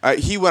know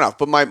he went off,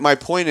 but my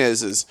point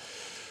is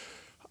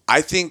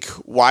I think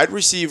wide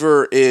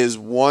receiver is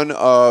one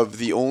of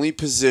the only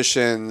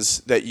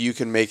positions that you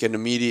can make an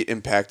immediate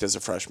impact as a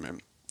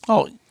freshman.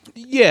 Oh,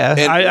 yeah,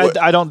 And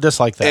I don't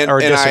dislike that or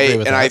disagree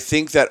with that. And I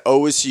think that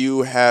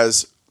OSU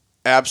has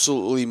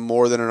absolutely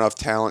more than enough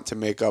talent to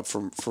make up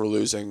for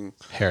losing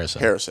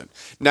Harrison.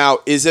 Now,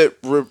 is it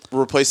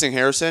replacing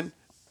Harrison?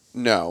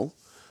 No.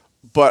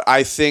 But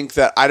I think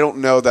that I don't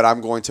know that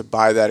I'm going to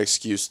buy that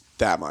excuse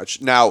that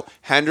much. Now,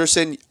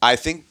 Henderson, I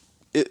think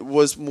it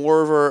was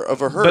more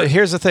of a hurt. But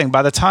here's the thing: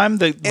 by the time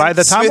we're in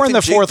the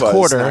Smith fourth and Jigba is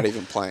quarter, not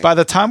even playing. by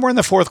the time we're in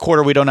the fourth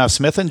quarter, we don't have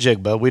Smith and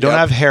Jigba, we don't Yep.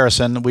 have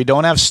Harrison, we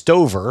don't have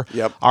Stover,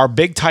 Yep. our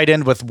big tight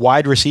end with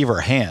wide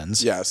receiver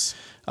hands. Yes.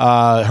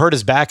 Hurt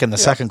his back in the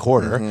second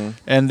quarter,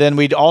 and then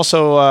we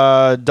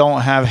also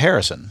don't have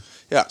Harrison.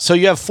 Yeah. So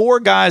you have 4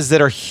 guys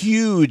that are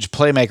huge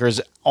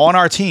playmakers on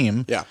our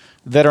team. Yeah.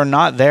 That are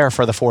not there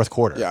for the fourth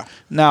quarter. Yeah.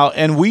 Now,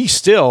 and we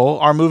still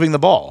are moving the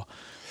ball.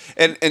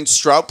 And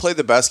Stroud played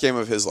the best game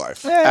of his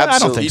life. I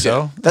don't think He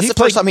so. did. That's He the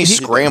first played- time he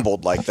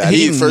scrambled like that.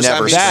 He- He first time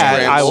never he That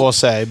scrambled. I will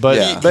say, but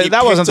Yeah. but He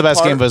that wasn't picked the best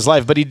apart- game of his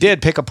life. But he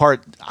did pick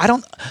apart.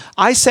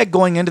 I said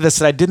going into this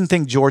that I didn't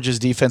think Georgia's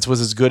defense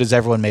was as good as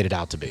everyone made it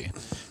out to be,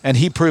 and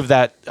he proved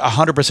that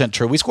 100%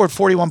 true. We scored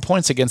 41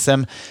 points against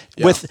them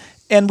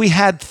and we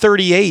had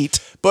 38.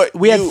 But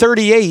we had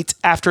 38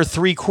 after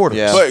 3 quarters.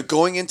 Yeah. But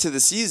going into the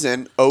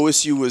season,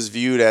 OSU was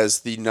viewed as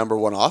the number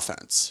 1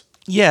 offense.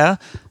 Yeah.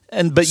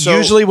 But So-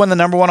 usually when the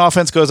number 1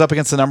 offense goes up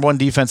against the number 1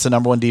 defense, the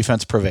number 1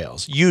 defense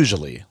prevails.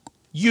 Usually.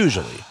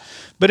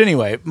 But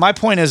anyway, my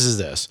point is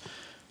this.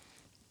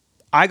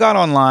 I got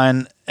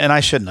online, and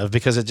I shouldn't have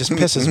because it just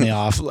pisses me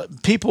off.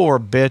 People were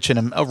bitching,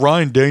 and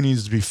Ryan Day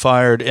needs to be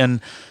fired. And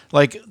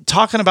like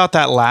talking about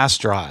that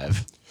last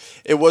drive.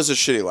 It was a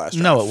shitty last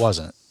drive. No, it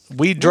wasn't.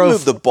 We drove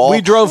moved the ball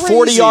We drove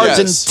 40 crazy. yards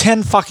Yes. in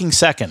 10 fucking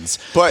seconds.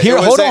 But here, it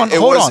was hold a- on. it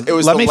was- it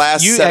was Let the me.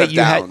 last You set had of you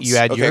had downs. you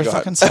had Okay, your go ahead.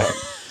 fucking second.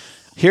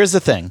 Here's the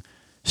thing: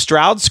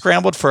 Stroud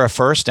scrambled for a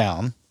first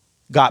down,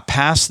 got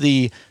past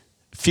the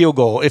field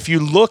goal. If you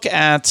look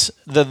at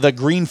the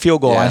green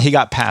field goal line, he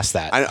got past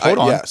that. Hold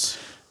on. Yes.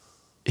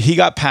 He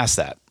got past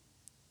that.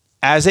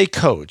 As a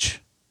coach,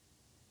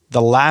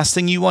 the last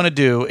thing you want to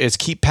do is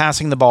keep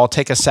passing the ball,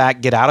 take a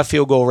sack, get out of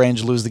field goal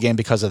range, lose the game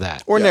because of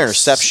that. Or an Yes.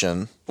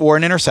 interception. Or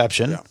an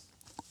interception. Yeah.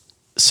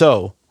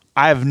 So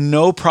I have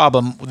no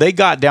problem. They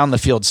got down the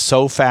field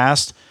so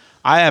fast.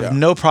 I have Yeah.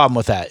 no problem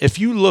with that. If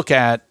you look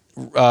at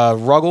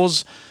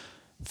Ruggles'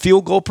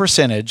 field goal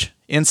percentage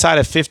inside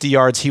of 50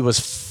 yards, he was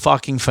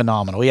fucking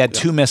phenomenal. He had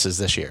 2 misses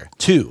this year.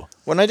 2.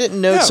 When I didn't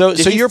know, So-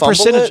 did so he your fumble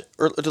percentage- it?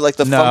 Or did like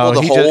the No,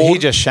 fumble the hold? he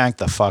just shanked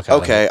the fuck out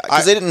of it. Okay,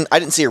 because I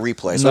didn't see a replay,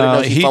 so I didn't No, know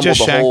if he he fumbled just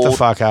the shanked hold. the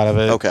fuck out of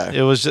it. Okay.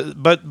 It was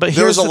just, but There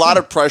here's was a the lot thing.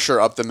 of pressure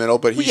up the middle,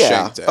 but he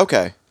shanked it.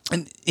 Okay.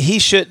 And he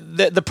should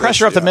the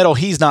pressure up the Yeah. middle.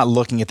 He's not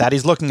looking at that.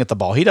 He's looking at the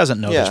ball. He doesn't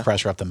know Yeah. there's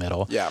pressure up the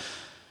middle. Yeah.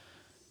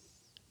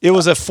 It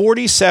was a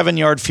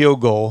 47-yard field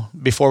goal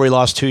before we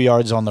lost 2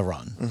 yards on the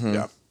run.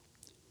 Yeah.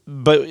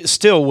 But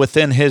still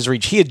within his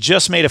reach. He had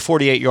just made a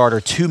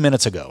 48-yarder 2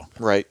 minutes ago.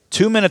 Right.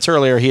 2 minutes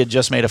earlier, he had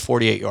just made a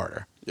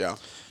 48-yarder. Yeah.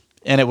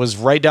 And it was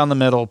right down the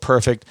middle,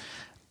 perfect.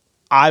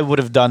 I would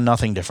have done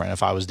nothing different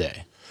if I was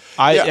Day.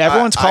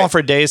 Everyone's calling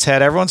for Day's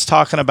head. Everyone's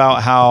talking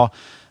about how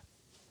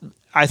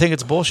I think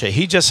it's bullshit.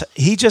 He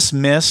just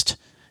missed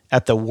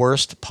at the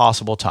worst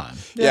possible time.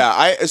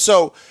 Yeah.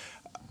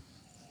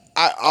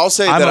 I'll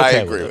say I'm that I okay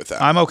agree with with it.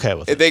 that. I'm okay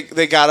with it.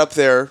 They got up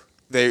there.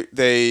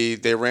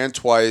 They ran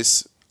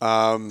twice.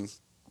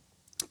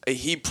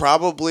 He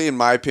probably, in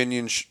my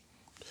opinion,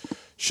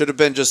 should have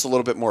been just a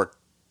little bit more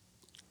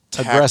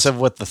Aggressive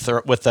with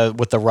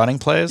the running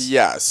plays.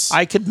 Yes.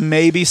 I could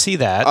maybe see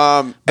that.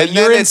 And But then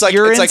you're it's like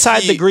you're it's like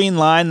inside he- the green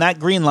line. That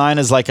green line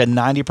is like a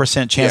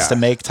 90% chance to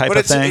make type but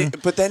of thing.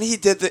 But then he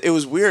did it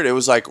was weird. It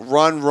was like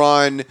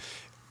run,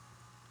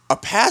 a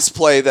pass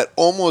play that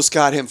almost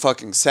got him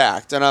fucking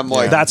sacked. And I'm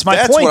like, That's my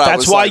point. what I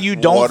That's was why like, you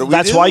what don't. are we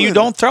That's why you doing?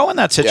 don't throw in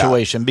that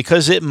situation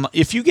because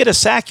if you get a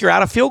sack, you're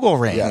out of field goal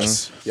range.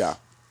 Yes. Yeah.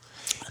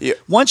 Yeah.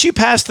 Once you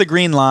pass the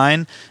green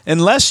line,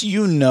 unless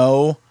you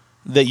know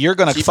that you're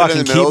going to Keep it in fucking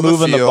the middle keep of the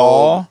moving the field.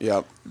 ball,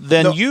 Yep.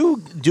 then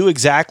you do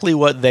exactly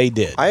what they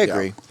did. I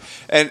agree.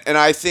 And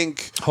I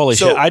think Holy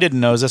so- shit! I didn't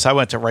know this. I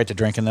went right to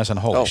drinking this, and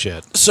holy Oh.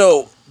 shit!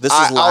 So This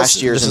is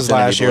last year's This is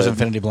Infinity last year's Blend.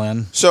 Infinity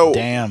Blend. So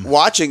damn,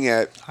 watching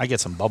it, I get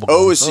some bubble gum.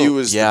 OSU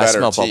was yeah, I the better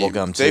smell team. bubble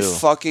gum, They too.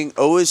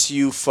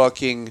 OSU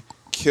fucking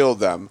killed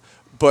them.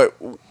 But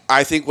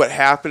I think what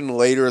happened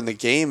later in the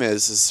game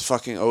is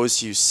fucking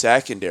OSU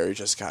secondary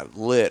just got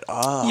lit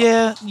up.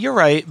 Yeah, you're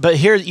right. But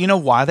here, you know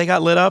why they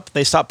got lit up?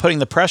 They stopped putting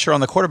the pressure on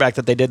the quarterback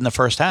that they did in the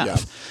first half. Yeah.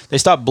 They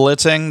stopped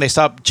blitzing. They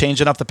stopped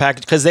changing up the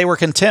package because they were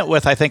content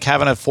with, I think,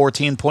 having a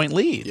 14-point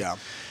lead. Yeah.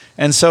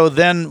 And so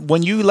then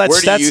when you let Where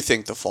do Stetson, you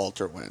think the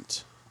falter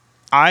went?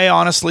 I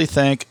honestly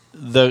think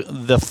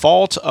the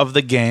fault of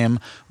the game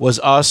was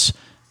us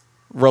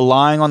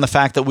relying on the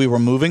fact that we were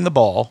moving the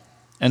ball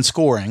and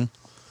scoring,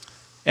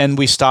 and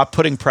we stopped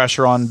putting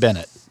pressure on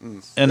Bennett.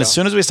 And as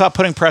soon as we stopped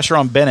putting pressure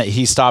on Bennett,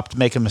 he stopped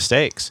making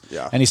mistakes.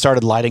 Yeah. And he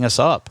started lighting us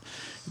up.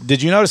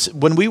 Did you notice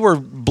when we were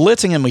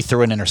blitzing him, we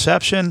threw an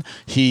interception?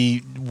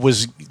 He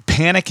was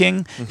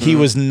panicking. He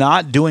was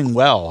not doing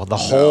well the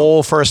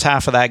whole first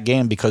half of that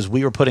game because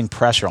we were putting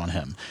pressure on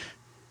him.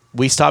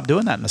 We stopped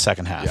doing that in the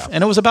second half. Yeah.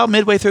 And it was about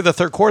midway through the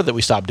third quarter that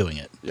we stopped doing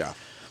it. Yeah.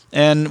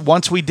 And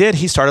once we did,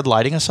 he started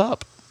lighting us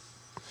up.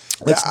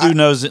 Let's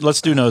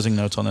do nosing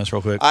notes on this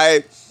real quick.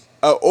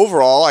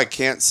 Overall, I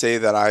can't say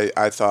that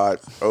I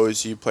thought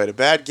OSU played a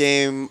bad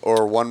game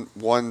or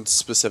one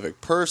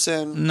specific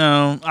person.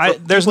 No,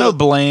 there's no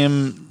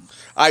blame.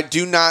 I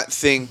do not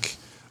think.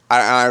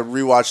 I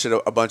rewatched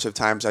it a bunch of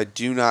times. I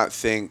do not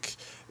think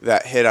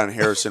that hit on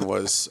Harrison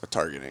was a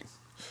targeting.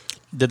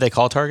 Did they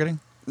call targeting?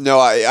 No,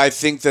 I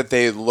think that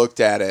they looked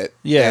at it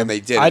and they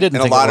didn't. I didn't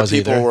and think a lot it of was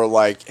people either. were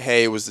like,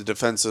 hey, it was the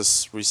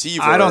defenseless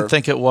receiver. I don't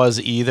think it was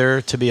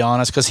either, to be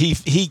honest, because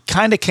he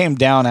kind of came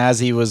down as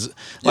he was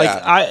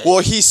like. Well,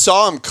 he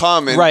saw him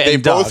come, and right, they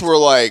and both ducked. were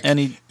like, and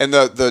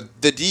the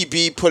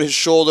DB put his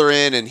shoulder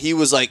in, and he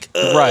was like,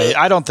 ugh. Right.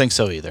 I don't think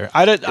so either.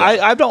 I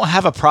don't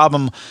have a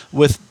problem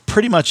with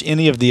pretty much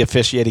any of the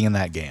officiating in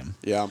that game.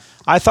 Yeah.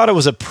 I thought it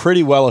was a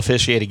pretty well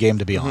officiated game,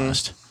 to be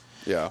honest.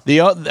 Yeah.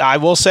 I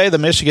will say the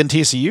Michigan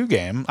TCU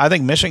game, I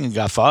think Michigan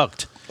got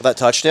fucked. That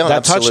touchdown? That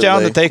Absolutely.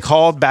 touchdown that they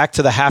called back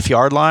to the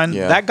half-yard line,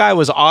 that guy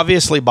was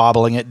obviously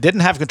bobbling it,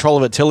 didn't have control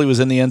of it till he was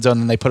in the end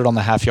zone, and they put it on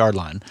the half-yard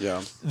line.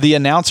 Yeah. The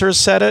announcers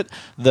said it.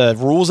 The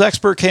rules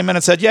expert came in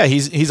and said, yeah,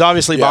 he's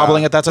obviously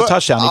bobbling it. That's a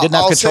touchdown. He didn't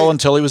have control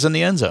until he was in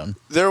the end zone.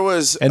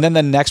 And then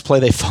the next play,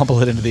 they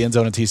fumble it into the end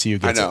zone, and TCU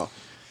gets it. I know.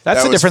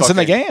 That's the difference in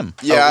the game.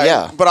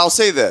 Yeah, but I'll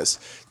say this.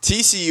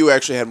 TCU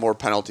actually had more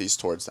penalties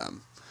towards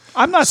them.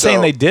 I'm not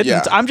saying they didn't.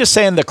 Yeah. I'm just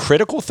saying the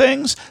critical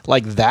things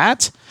like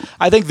that.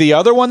 I think the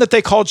other one that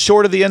they called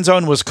short of the end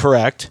zone was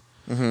correct.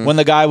 When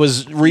the guy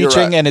was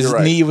reaching and his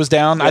knee was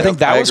down. I think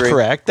that was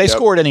correct. They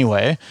scored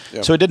anyway,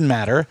 so it didn't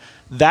matter.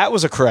 That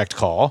was a correct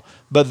call.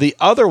 But the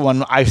other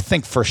one, I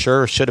think for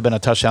sure, should have been a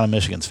touchdown in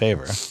Michigan's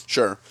favor.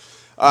 Sure.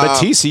 But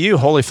TCU,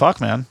 holy fuck,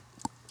 man.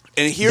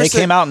 And they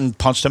came out and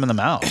punched him in the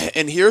mouth.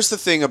 And here's the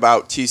thing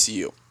about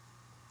TCU.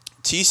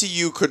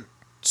 TCU could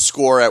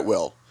score at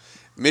will.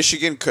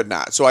 Michigan could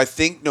not. So I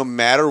think no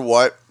matter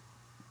what,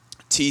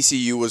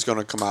 TCU was going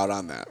to come out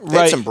on that. They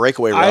had some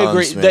breakaway runs. I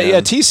agree.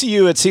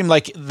 TCU, it seemed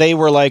like they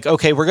were like,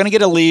 okay, we're going to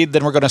get a lead,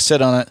 then we're going to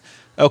sit on it.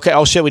 Okay,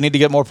 oh shit, we need to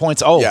get more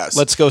points. Oh,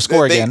 let's go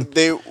score again.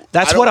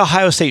 That's what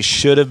Ohio State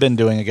should have been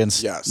doing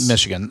against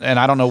Michigan, and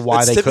I don't know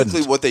why they couldn't.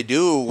 Typically what they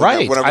do.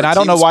 Right, and I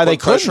don't know why they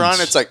couldn't.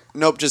 It's like,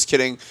 nope, just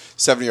kidding,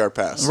 70-yard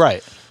pass.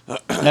 Right.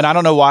 And I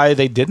don't know why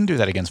they didn't do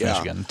that against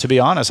Michigan. To be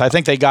honest, I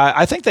think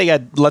they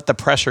had let the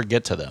pressure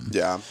get to them.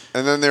 Yeah,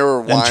 and then they were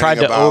whining and tried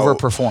to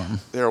overperform.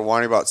 They were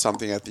whining about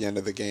something at the end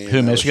of the game.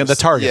 Who Michigan? The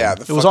target. Yeah,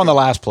 it was on the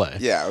last play.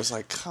 Yeah, it was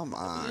like, come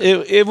on.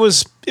 It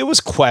was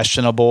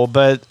questionable,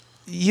 but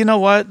you know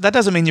what? That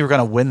doesn't mean you were going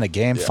to win the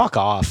game. Yeah. Fuck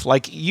off.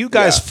 Like, you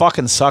guys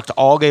fucking sucked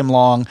all game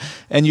long,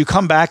 and you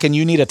come back and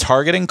you need a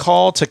targeting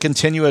call to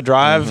continue a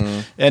drive,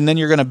 and then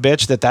you're going to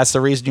bitch that that's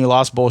the reason you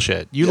lost.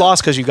 Bullshit. You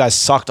lost because you guys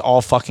sucked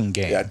all fucking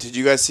game. Yeah. Did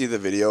you guys see the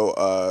video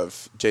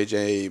of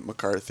J.J.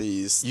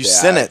 McCarthy's You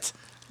sent it.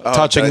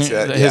 Touching his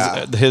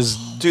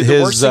dude,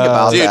 the worst thing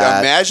about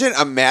that.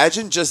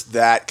 Imagine just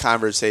that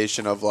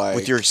conversation of like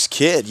with your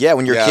kid. Yeah,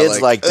 when your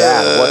kid's like,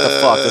 Dad, what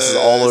the fuck? This is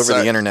all over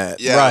the internet.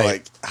 Yeah, right.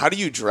 Like, how do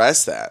you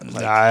dress that?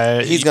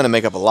 Like, he's gonna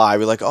make up a lie.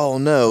 Be like, oh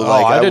no,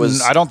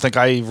 I don't think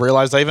I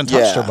realized I even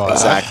touched her butt.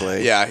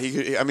 Exactly. Yeah, he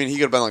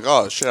could have been like,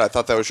 oh shit, I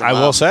thought that was your mom. I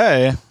will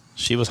say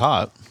she was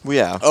hot.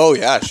 Yeah. Oh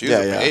yeah, she was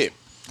a babe.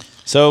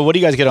 So what do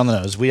you guys get on the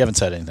nose? We haven't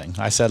said anything.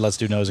 I said let's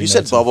do nosy. You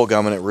said bubble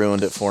gum and it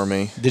ruined it for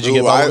me. Did you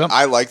get bubble gum?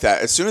 I like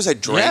that. As soon as I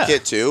drank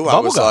it too, I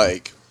was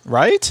like,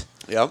 right?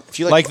 Yep. If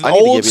you like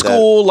old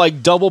school,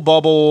 like double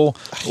bubble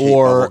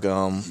or bubble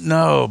gum.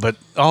 No, but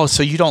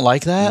so you don't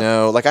like that?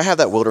 No, like I have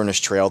that Wilderness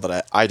Trail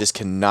that I just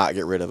cannot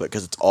get rid of it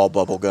because it's all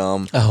bubble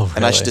gum. Oh, really?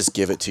 And I should just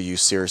give it to you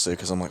seriously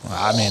because I'm like,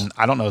 I mean,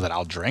 I don't know that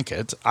I'll drink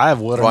it. I have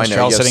Wilderness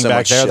Trail sitting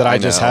back there that I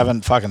just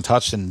haven't fucking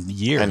touched in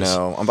years. I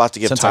know. I'm about to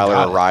give Tyler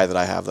a rye that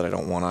I have that I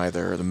don't want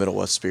either. The Middle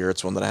West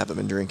Spirits one that I haven't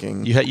been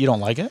drinking. You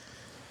don't like it?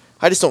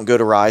 I just don't go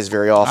to ryes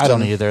very often. I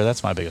don't either.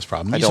 That's my biggest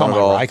problem. You saw my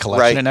rye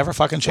collection. It never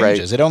fucking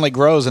changes. It only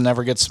grows and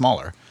never gets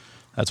smaller.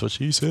 That's what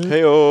she said.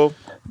 Hey-o.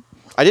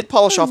 I did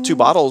polish off 2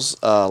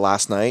 bottles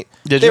last night.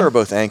 Did you? They were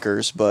both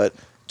Anchors, but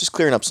just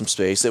clearing up some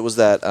space. It was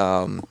that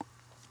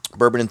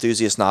Bourbon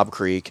Enthusiast Knob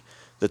Creek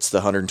that's the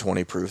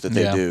 120 proof that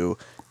they do,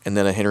 and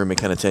then a Henry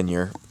McKenna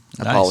 10-year.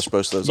 I polished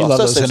both of those off. You love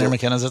those Henry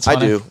McKennas? That's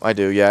funny. I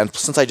do, yeah. And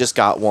since I just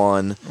got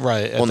one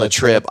on the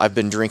trip, I've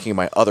been drinking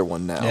my other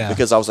one now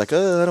because I was like,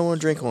 I don't want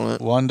to drink on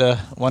it. One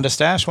to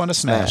stash, one to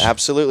smash.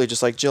 Absolutely,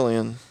 just like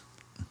Jillian.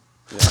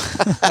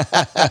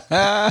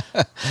 Yeah.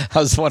 I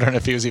was wondering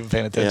if he was even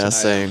paying attention. Yeah,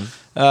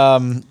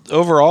 same.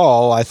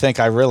 Overall, I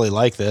think I really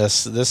like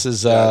this. This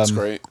is that's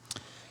great.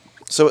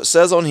 So it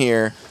says on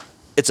here,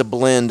 it's a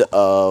blend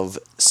of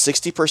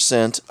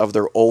 60% of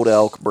their Old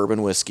Elk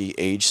bourbon whiskey,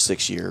 aged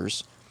 6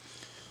 years,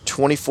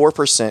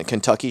 24%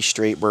 Kentucky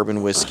Straight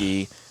bourbon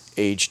whiskey,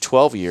 aged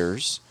 12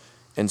 years,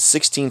 and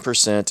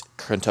 16%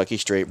 Kentucky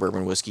Straight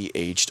bourbon whiskey,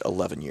 aged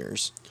 11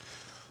 years.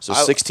 So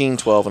 16,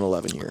 12, and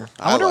 11 year.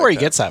 I wonder where he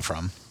gets that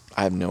from.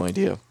 I have no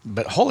idea.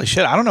 But holy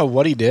shit, I don't know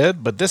what he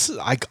did, but this is,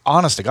 like,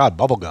 honest to God,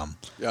 bubblegum.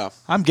 Yeah.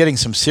 I'm getting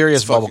some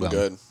serious bubblegum.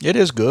 Good. It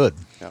is good.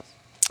 Yeah.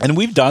 And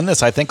we've done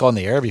this, I think, on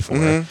the air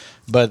before.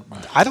 But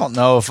I don't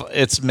know if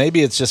it's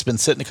just been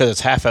sitting because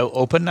it's half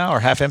open now or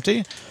half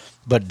empty.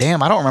 But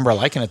damn, I don't remember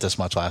liking it this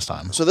much last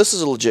time. So this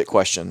is a legit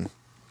question.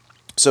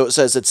 So it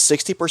says it's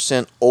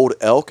 60% Old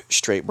Elk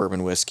straight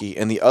bourbon whiskey,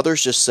 and the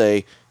others just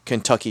say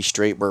Kentucky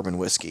straight bourbon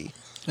whiskey.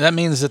 That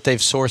means that they've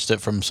sourced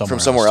it from somewhere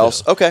else. From somewhere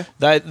else? Okay.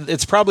 That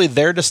it's probably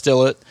their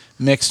distillate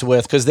mixed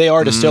with, because they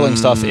are distilling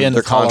stuff in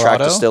Their Colorado.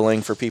 contract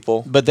distilling for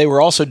people. But they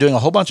were also doing a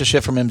whole bunch of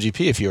shit from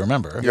MGP, if you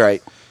remember. You're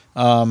right.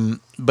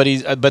 But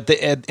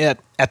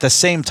at the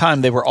same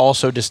time, they were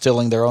also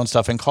distilling their own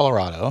stuff in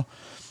Colorado.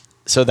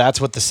 So that's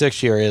what the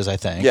 6 year is, I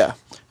think. Yeah.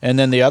 And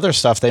then the other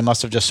stuff they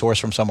must have just sourced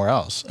from somewhere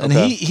else. And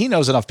Okay. he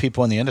knows enough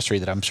people in the industry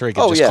that I'm sure he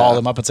could call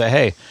them up and say,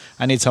 hey,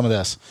 I need some of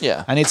this.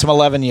 Yeah. I need some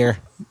 11 year.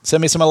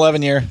 Send me some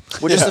 11 year.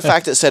 Well, just the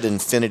fact that it said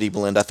Infinity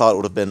Blend, I thought it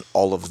would have been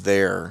all of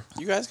their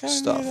You guys got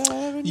stuff.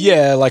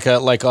 Yeah, like a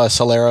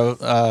Solera,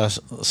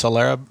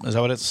 Solera, is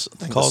that what it's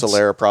called? The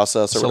Solera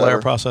process or Solera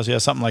whatever. process, yeah,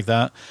 something like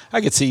that.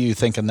 I could see you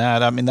thinking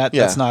that. I mean,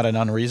 that's not an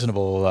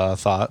unreasonable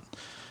thought.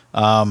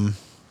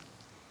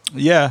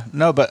 Yeah,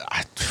 no, but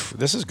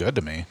this is good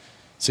to me.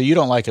 So you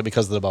don't like it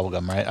because of the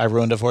bubblegum, right? I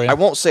ruined it for you? I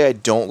won't say I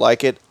don't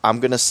like it. I'm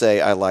going to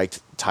say I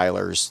liked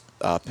Tyler's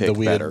pick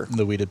better.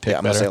 The weeded pick Yeah,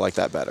 I'm going better. to say I like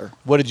that better.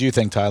 What did you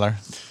think, Tyler?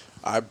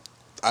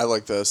 I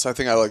like this. I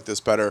think I like this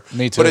better.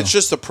 Me too. But it's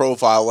just the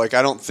profile. Like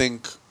I don't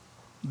think.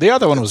 The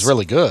other one was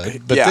really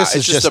good, but this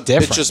is just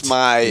different.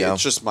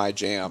 It's just my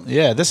jam.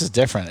 Yeah, this is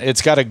different.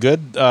 It's got a good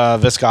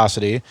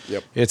viscosity.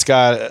 Yep. It's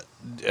got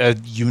a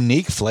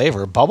unique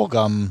flavor.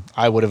 Bubblegum,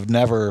 I would have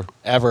never,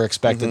 ever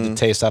expected to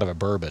taste out of a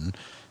bourbon.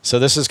 So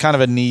this is kind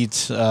of a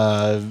neat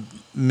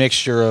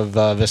mixture of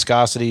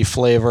viscosity,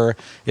 flavor.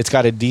 It's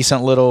got a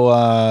decent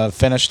little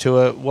finish to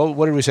it.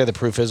 What did we say the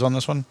proof is on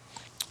this one?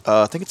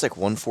 I think it's like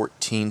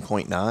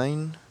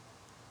 114.9.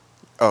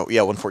 Oh,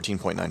 yeah,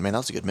 114.9. Man, that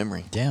was a good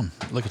memory. Damn,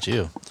 look at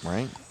you.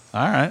 Right?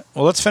 All right.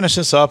 Well, let's finish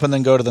this up and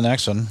then go to the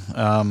next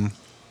one.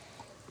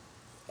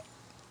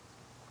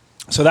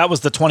 So that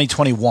was the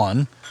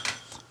 2021.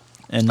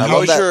 And I How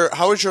love was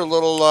that. your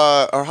little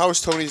or how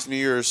was Tony's New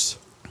Year's?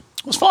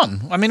 it was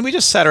fun. I mean, we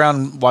just sat around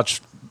and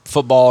watched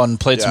football and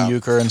played some Yeah.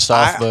 euchre and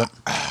stuff. But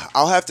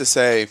I'll have to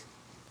say,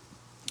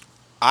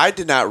 I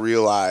did not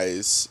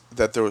realize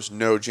that there was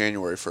no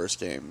January 1st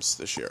games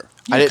this year.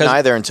 I didn't 'cause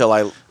either until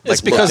I it's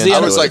looked because into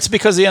it. it's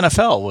because the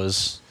NFL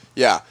was.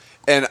 Yeah.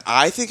 And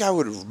I think I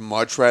would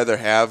much rather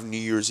have New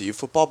Year's Eve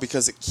football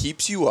because it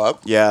keeps you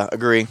up. Yeah,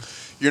 agree.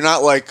 You're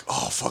not like,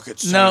 oh fuck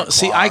it. No,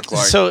 see,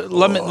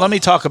 let me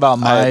talk about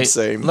my.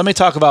 same. Let me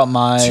talk about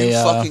my. Two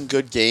fucking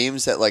good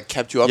games that like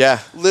kept you up. Yeah.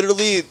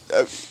 Literally.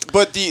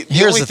 But the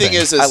Here's only the thing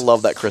thing. is I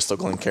love that Crystal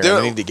Glencairn. There-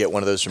 I need to get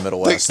one of those from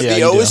Middle the, West. Yeah, the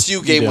you do. OSU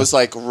You game do. was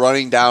like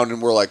running down,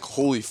 and we're like,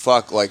 holy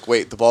fuck! Like,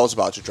 wait, the ball's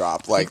about to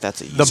drop. I Like think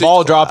that's a the easy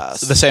ball class.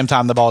 dropped the same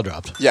time the ball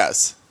dropped.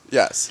 yes.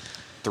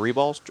 3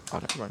 balls? Oh,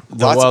 never mind.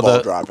 Lots of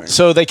ball dropping.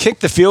 So they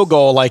kicked the field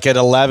goal like at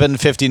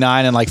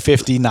 11:59 and like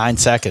 59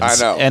 seconds. I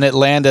know. And it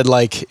landed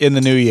like in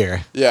the new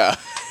year. Yeah.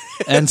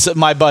 And so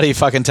my buddy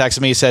fucking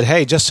texted me. He said,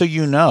 "Hey, just so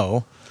you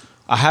know,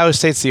 Ohio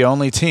State's the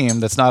only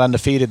team that's not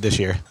undefeated this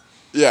year."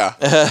 Yeah.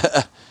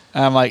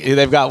 And I'm like,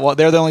 they're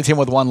the only team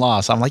with one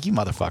loss. I'm like, you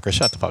motherfucker,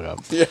 shut the fuck up.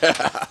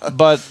 Yeah.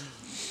 But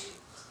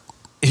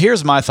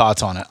here's my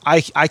thoughts on it.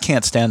 I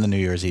can't stand the New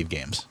Year's Eve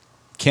games.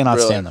 Cannot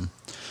Really? stand them.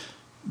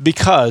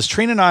 Because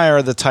Trina and I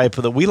are the type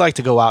that we like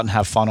to go out and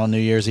have fun on New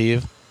Year's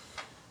Eve.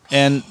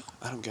 And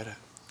I don't get it.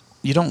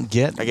 you don't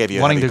get I gave you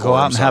a wanting to heavy go core,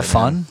 out I'm and have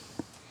sorry, fun?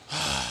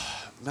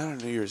 Not on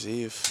New Year's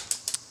Eve.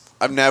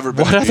 I've never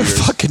been. What on other New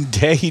Year's. fucking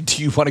day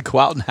do you want to go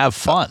out and have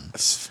fun?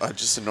 It's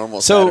just a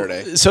normal So,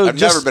 Saturday. so I've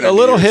just never been a New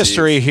little Year's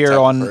history Eve here type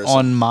of on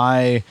person.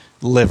 my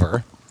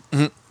liver.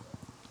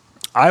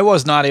 I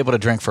was not able to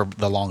drink for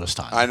the longest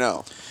time. I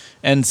know.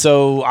 And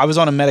so I was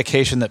on a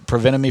medication that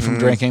prevented me from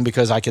drinking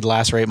because I could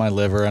lacerate my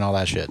liver and all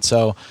that shit.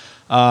 So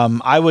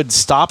I would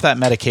stop that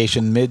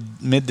medication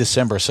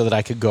mid-December so that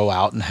I could go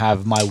out and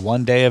have my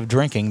one day of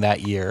drinking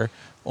that year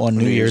on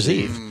New Year's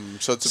Eve.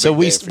 So it's a So big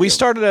we day for we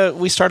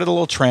you. started a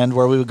little trend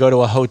where we would go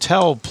to a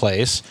hotel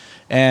place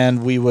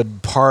and we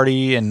would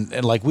party and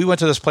like we went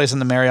to this place in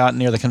the Marriott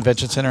near the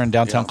convention center in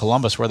downtown Yeah.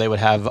 Columbus where they would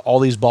have all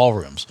these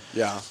ballrooms.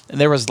 Yeah.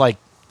 And there was like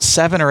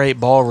 7 or 8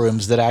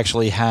 ballrooms that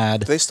actually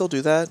had Do they still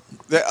do that?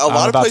 A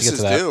lot of about to get places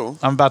to that. do.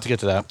 I'm about to get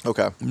to that.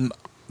 Okay.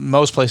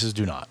 Most places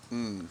do not.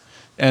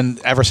 And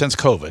ever since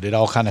COVID, it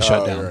all kind of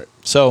shut Oh, down. right.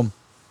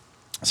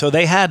 So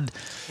they had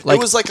like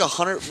it was like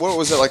 $100. What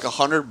was it? Like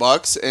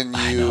 $100, and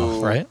I you know,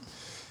 right?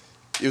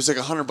 It was like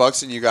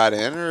 $100, and you got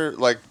in, or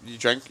like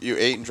you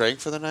ate and drank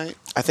for the night.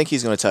 I think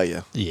he's going to tell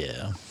you.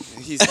 Yeah.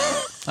 He's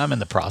not. I'm in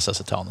the process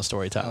of telling the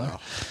story, Tyler.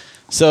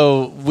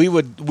 So we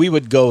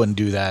would go and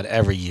do that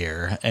every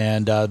year,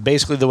 and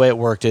basically the way it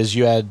worked is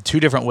you had 2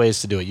 different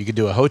ways to do it. You could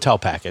do a hotel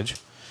package,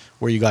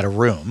 where you got a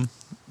room.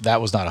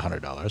 That was not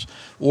 $100,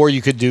 or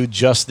you could do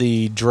just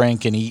the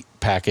drink and eat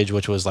package,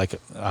 which was like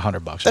 $100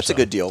 or That's so. a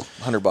good deal.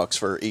 $100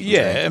 for eating.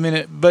 Yeah, I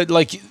mean, but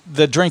like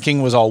the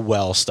drinking was all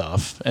well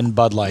stuff and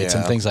Bud Lights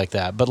and Yeah. things like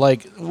that. But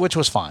like, which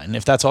was fine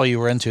if that's all you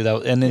were into.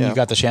 That, and then Yeah. you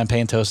got the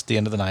champagne toast at the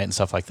end of the night and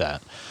stuff like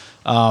that.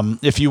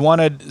 If you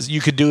wanted, you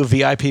could do a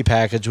VIP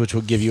package, which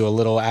would give you a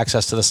little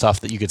access to the stuff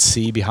that you could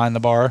see behind the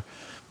bar,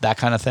 that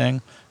kind of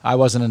thing. I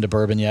wasn't into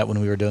bourbon yet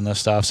when we were doing this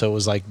stuff, so it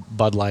was like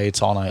Bud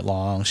Lights all night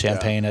long,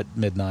 champagne at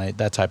midnight,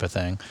 that type of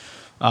thing.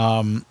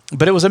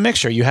 But it was a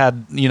mixture. You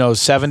had,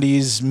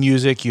 70s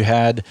music, you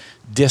had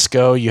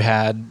disco, you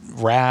had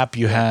rap,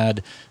 you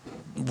had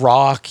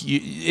rock.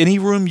 Any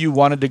room you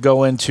wanted to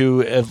go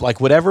into, like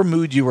whatever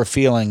mood you were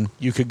feeling,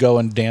 you could go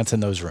and dance in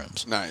those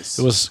rooms. Nice.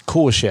 It was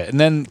cool as shit. And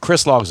then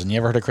Chris Logsdon. You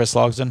ever heard of Chris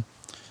Logsdon?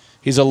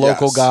 He's a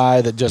local Yes.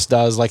 guy that just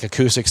does like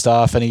acoustic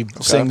stuff, and he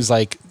sings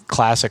like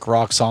classic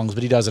rock songs,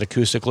 but he does it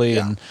acoustically.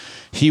 Yeah. And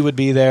he would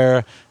be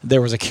there.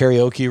 There was a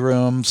karaoke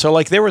room, so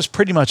like there was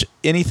pretty much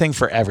anything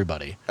for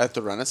everybody. At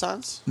the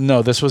Renaissance?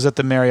 No, this was at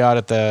the Marriott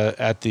at the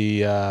At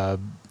the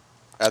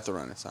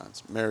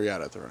Renaissance.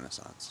 Marriott at the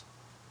Renaissance.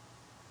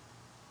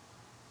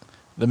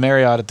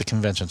 Marriott at the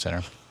Convention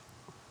Center.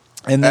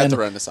 And then At the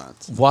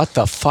Renaissance. what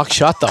the fuck?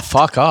 Shut the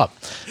fuck up.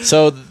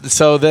 So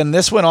then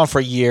this went on for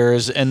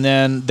years, and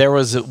then there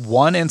was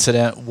one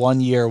incident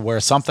one year where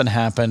something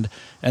happened,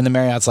 and the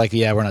Marriott's like,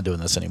 yeah, we're not doing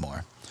this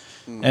anymore.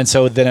 And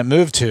so then it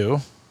moved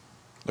to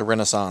The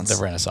Renaissance.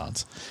 the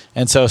Renaissance.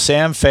 And so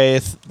Sam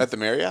Faith, At the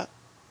Marriott?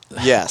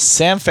 Yes.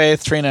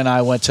 Trina, and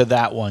I went to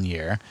that one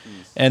year,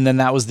 and then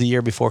that was the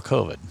year before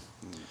COVID.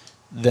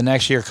 The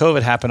next year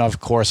COVID happened,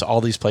 of course,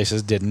 all these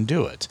places didn't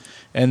do it.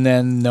 And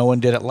then no one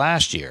did it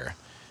last year.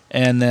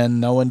 And then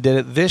no one did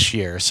it this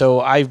year. So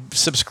I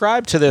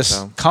subscribed to this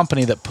Okay.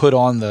 company that put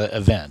on the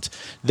event.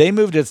 They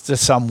moved it to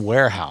some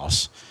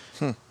warehouse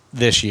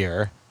this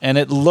year, and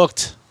it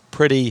looked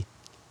pretty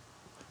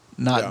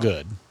not Yeah.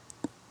 good.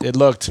 It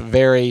looked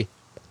very,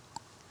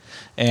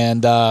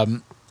 and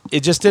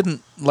it just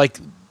didn't like.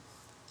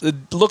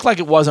 It looked like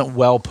it wasn't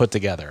well put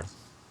together.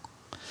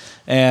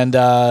 And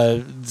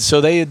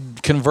so they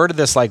had converted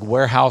this like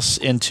warehouse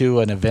into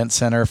an event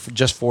center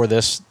just for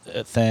this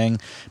thing,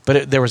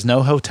 but there was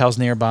no hotels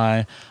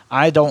nearby.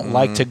 I don't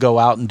like to go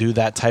out and do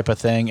that type of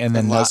thing, and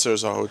then Unless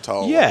there's a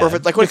hotel. Yeah. Or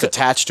if what if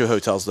attached to a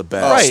hotel's the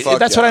best. right. fuck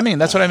That's yeah. what I mean.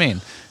 That's what I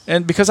mean.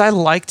 And because I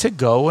like to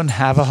go and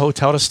have a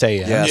hotel to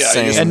stay in, Yeah, Yeah,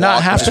 same. you just and not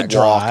walk have to back.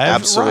 drive.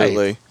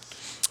 Absolutely. Right.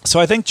 So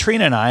I think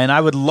Trina and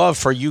I would love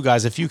for you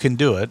guys if you can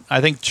do it.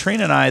 I think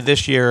Trina and I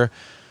this year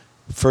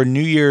for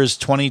New Year's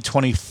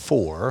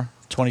 2024,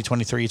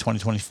 2023,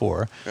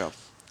 2024 Yeah.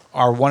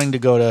 are wanting to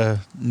go to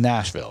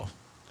Nashville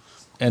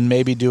and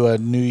maybe do a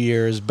New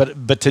Year's,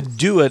 but to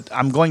do it,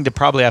 I'm going to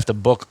probably have to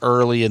book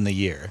early in the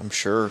year I'm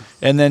sure.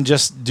 and then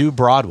just do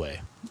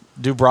Broadway.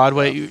 Do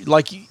Broadway.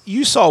 Like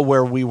you saw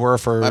where we were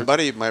for.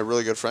 My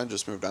really good friend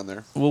just moved down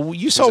there. Well,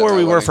 you saw at where my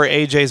we were wedding. for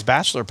AJ's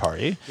bachelor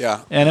party.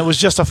 Yeah. And it was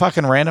just a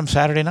fucking random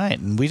Saturday night,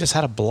 and we just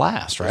had a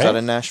blast, right? Is that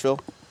in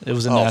Nashville? It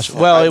was in Oh, Nashville.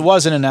 fuck. Well, it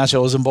wasn't in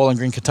Nashville. It was in Bowling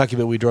Green, Kentucky,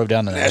 but we drove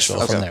down to Nashville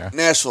Nashville. from there.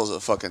 Nashville's a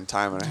fucking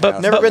time and a But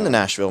half. Never been to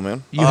Nashville,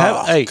 man. You have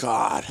Oh, hey,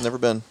 God. Never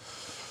been.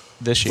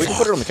 this year. We can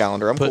put it on the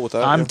calendar. I'm cool with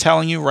that. I'm yeah.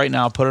 telling you right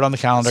now, put it on the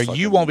calendar. That's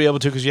You fucking- won't be able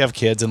to because you have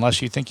kids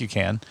unless you think you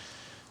can.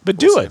 But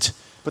do We'll it.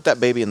 Put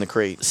that baby in the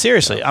crate.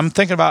 Seriously. I'm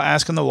thinking about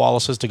asking the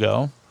Wallaces to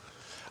go.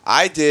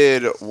 I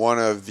did one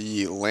of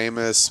the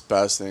lamest,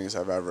 best things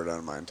I've ever done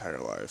in my entire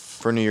life.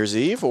 For New Year's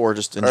Eve or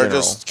just in Or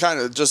general?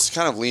 just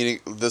kind of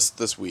leaning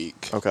this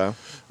week. Okay.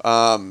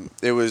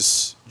 It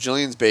was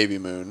Jillian's baby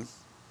moon.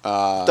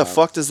 What the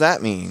fuck does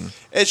that mean?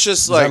 It's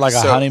just Is that like a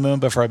so- honeymoon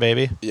but for a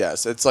baby?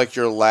 Yes, it's like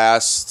your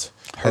last.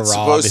 Hurrah it's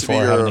supposed to be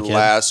before your having a kid?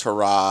 last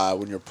hurrah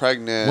when you're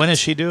pregnant. When is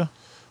she due?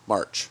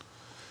 March?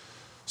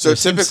 So There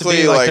seems to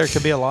typically, be like there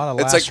could be a lot of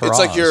it's last like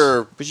hurrahs.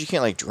 your But you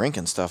can't like drink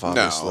and stuff,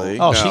 obviously.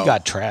 Oh, No. she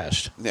got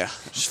trashed. yeah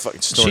Just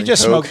fucking She snorting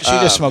just coke. smoked. She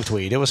just smoked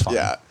weed. It was fine.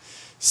 yeah.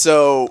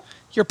 So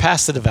You're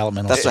past the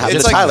developmental. That's what stage. happened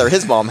It's to like- Tyler.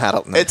 His mom had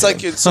it. it's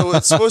like it's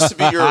supposed to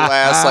be your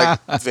last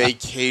like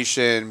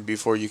vacation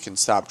before you can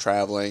stop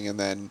traveling, and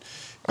then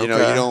you know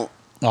Okay. you don't.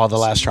 Oh, the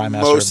last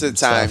trimester. Most of the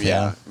stuff, time,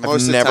 yeah. I've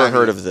Most of the never time,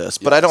 heard you- of this,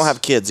 but I don't yes.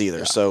 have kids either.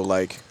 Yeah. So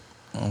like,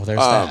 Oh, there's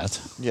Um, that.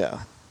 yeah.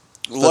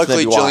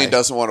 Luckily, maybe why. Jillian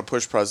doesn't want to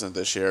push present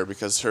this year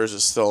because hers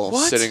is still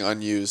What? sitting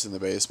unused in the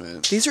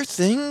basement. These are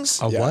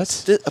things. A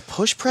Yes. what? A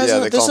push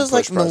present. they This call them is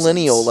like push presents.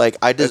 millennial. Like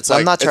I just, It's I'm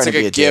like- not trying it's to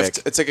like be a a gift.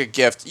 dick. It's like a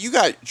gift. You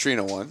got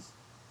Trina one.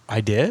 I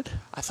did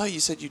I thought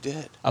you said you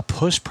did. a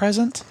push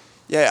present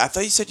Yeah, I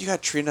thought you said you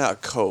got Trina a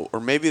coat,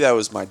 or maybe that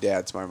was my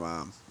dad's, my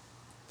mom.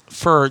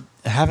 for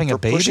having a For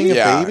baby. pushing a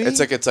Yeah, baby? it's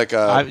like it's like a,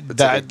 I, it's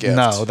that, like a gift.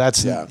 no,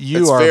 that's Yeah.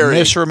 you It's are very-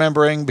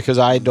 misremembering because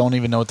I don't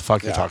even know what the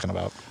fuck you're Yeah. talking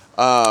about.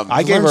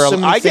 I gave learned her so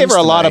many I gave things her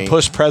a lot of tonight.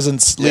 push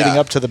presents leading Yeah.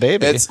 up to the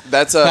baby.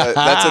 That's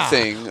a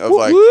thing of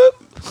like Whoop,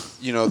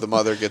 the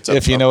mother gets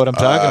If you know what I'm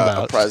talking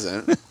about. a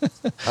present.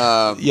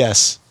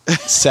 yes,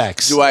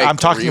 sex. Do I? I'm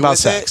talking agree about with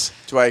sex. it?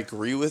 Do I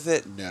agree with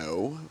it?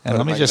 No. And But let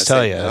am me I just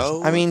gonna tell say you,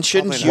 no? I mean,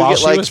 shouldn't Probably you not. While get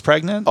she like was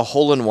pregnant, a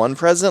hole-in-one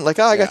present? Like,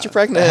 oh, I got Yeah. you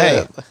pregnant.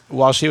 hey,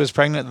 while she was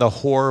pregnant, the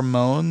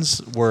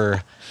hormones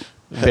were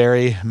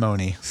Very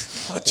moany.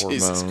 Oh,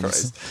 Jesus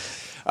Hormones.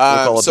 Christ.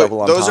 We'll call it So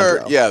double those are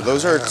entendre.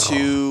 those are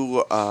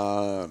two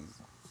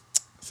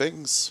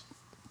things.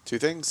 Two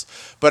things.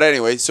 But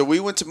anyway, so we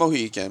went to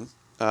Mohican.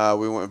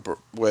 We went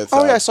with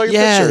Oh yeah, I saw your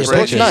Yeah, pictures. your It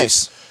looked pictures.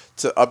 nice.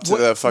 up to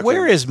the fucking.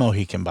 Where is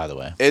Mohican, by the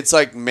way? It's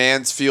like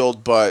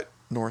Mansfield, but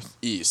North.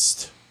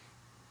 east.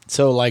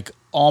 So like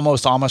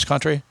almost Amish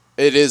country.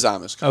 It is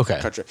Amish Okay.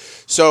 country.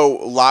 So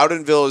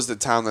Loudonville is the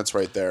town that's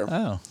right there.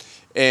 Oh,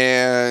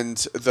 And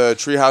the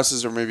tree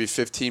houses are maybe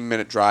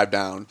 15-minute drive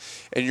down.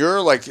 And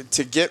you're like,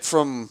 to get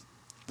from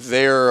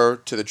there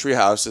to the tree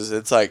houses,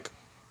 it's like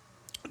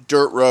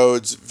dirt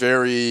roads,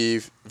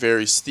 very,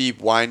 very steep,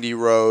 windy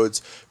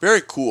roads,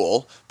 very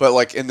cool. But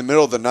like in the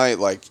middle of the night,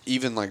 like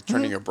even like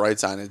turning your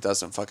brights on, it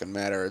doesn't fucking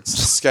matter. It's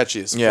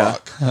sketchy as Yeah.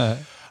 fuck.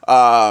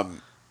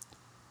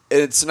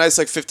 It's a nice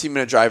like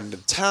 15-minute drive into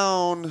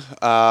town.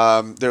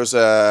 There's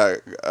a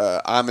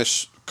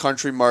Amish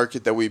country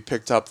market that we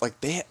picked up. Like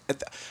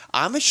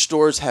Amish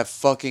stores have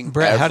fucking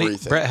Brett,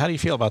 everything. how do you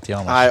feel about the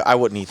Amish? I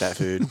wouldn't eat that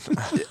food.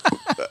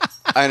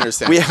 I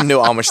understand. We have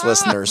no Amish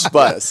listeners,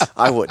 but Yes.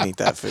 I wouldn't eat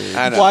that food.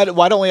 I know.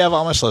 why don't we have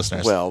Amish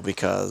listeners? Well,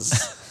 because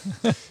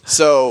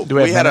So do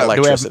we have, we had a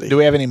electricity. do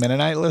we have any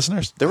Mennonite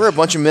listeners? there were a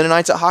bunch of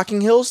Mennonites at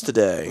Hocking Hills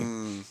today.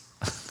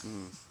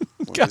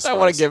 God, I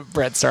want to get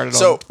Brett started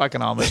So- on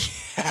fucking Amish.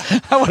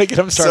 I want to get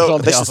him started So on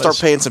the They should Amish. start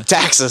paying some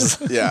taxes.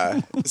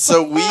 Yeah.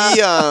 So we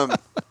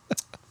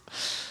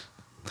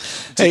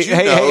Hey, you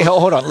hey, know- hey,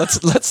 hold on.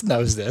 Let's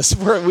nose this.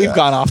 We've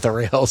gone off the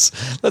rails.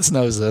 Let's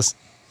nose this.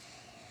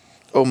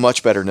 Oh,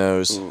 much better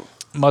nose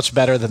Much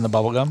better than the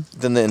bubblegum.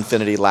 than the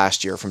Infinity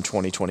last year from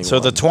 2021. So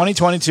the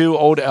 2022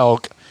 Old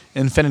Elk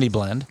Infinity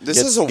Blend. this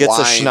gets, is a gets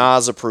wine. a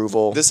schnoz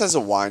approval. This has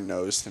a wine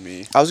nose to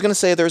me. I was going to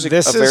say there's a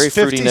This very is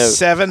fruity note.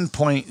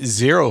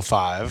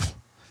 57.05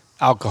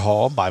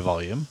 alcohol by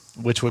volume,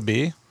 which would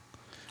be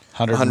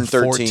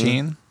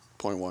 114.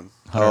 0.1.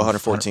 Oh,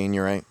 114.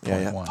 You're right. Yeah,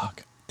 yeah.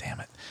 Fuck. Damn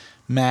it.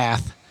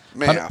 Math.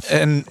 Math.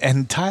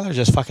 And Tyler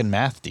just fucking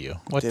mathed you.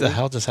 What Did the he?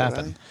 hell just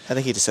happened? I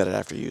think he just said it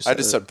after you. I Said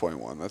just it. said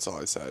 0.1. That's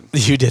all I said.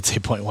 You did say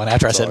 0.1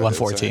 after I said all I did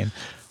 114.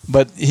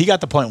 But he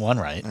got the 0.1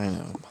 right. I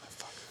know.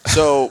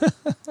 So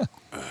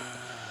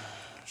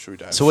should we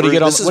dive? So what do you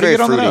get on, This is what do you very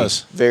get on the fruity.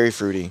 nose? Very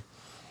fruity.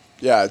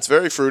 Yeah, it's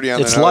very fruity on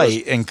It's the nose.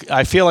 light, and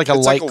I feel like a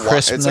It's light like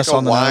crispness it's like a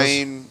on the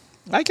wine. nose.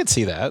 I could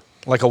see that.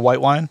 Like a white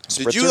wine,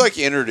 Did you Spritzer? like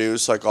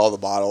introduce like all the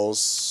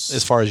bottles?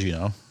 as far as you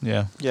know.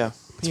 Yeah. Yeah.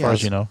 As far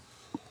as you know.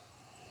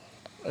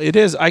 It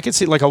is. I could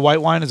see like a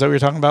white wine. Is that what you're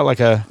talking about?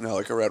 Like a. No,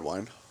 like a red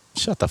wine.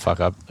 Shut the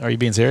fuck up. Are you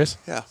being serious?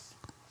 Yeah.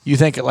 You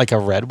think like a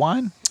red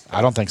wine?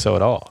 I don't think so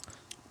at all.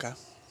 Okay.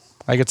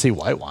 I could see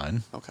white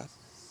wine. Okay.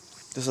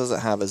 This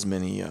doesn't have as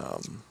many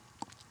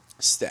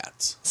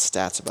Stats.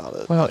 stats about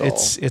it. Well, at all.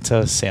 it's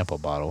a sample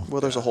bottle.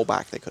 Well, there's a whole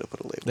back they could have put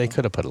a label. They on.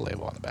 could have put a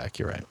label on the back.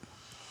 You're right.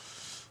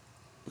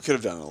 We could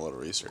have done a little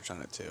research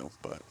on it too,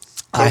 but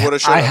I, woulda,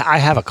 shoulda. I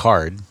have a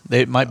card.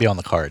 It might be on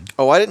the card.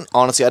 Oh, I didn't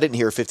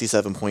hear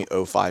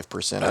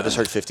 57.05%. I just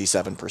heard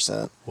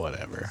 57%.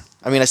 Whatever.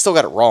 I mean, I still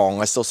got it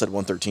wrong. I still said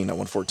 113, not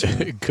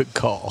 114. Good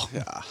call.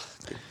 Yeah.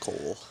 Good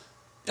coal.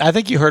 I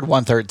think you heard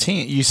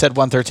 113. You said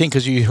 113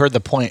 because you heard the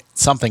point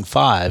something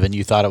 5 and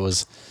you thought it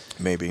was.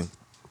 Maybe.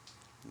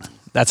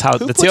 That's how.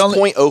 Who That's puts the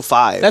only.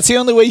 0.05? That's the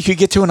only way you could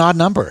get to an odd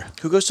number.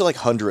 Who goes to like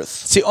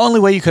hundredths? It's the only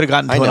way you could have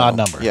gotten to I an know. odd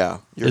number. Yeah.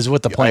 Is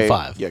with the I-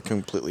 0.5. Yeah,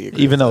 completely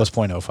agree. Even with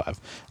though that. it's 0.05.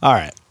 All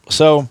right.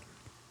 So,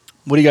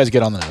 what do you guys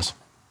get on the nose?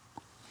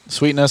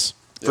 Sweetness,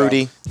 Fruity.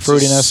 Yeah. It's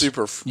fruitiness.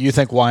 super. You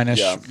think wineish,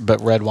 Yeah.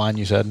 but red wine.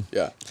 You said.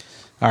 Yeah.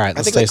 All right. I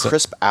Let's think like taste it.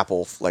 crisp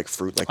apple, like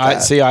fruit, like I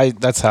that. see.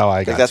 That's how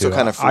I got. that's to what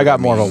kind of I fruit got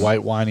I more of a mean.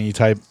 white winey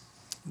type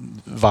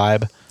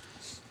vibe.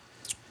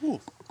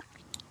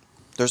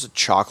 There's a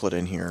chocolate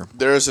in here.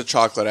 There is a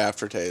chocolate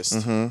aftertaste.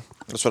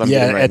 That's what I'm Yeah,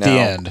 getting right at now. the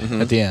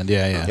end. At the end.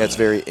 Yeah, yeah. Yeah, it's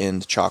very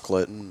end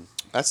chocolate.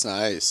 That's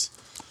nice.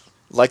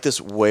 Like this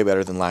way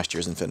better than last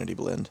year's Infinity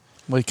Blend.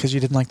 Wait, because you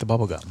didn't like the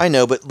bubble gum. I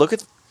know, but look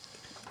at.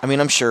 I mean,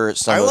 I'm sure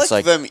some I of like it's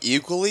like them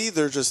equally.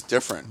 They're just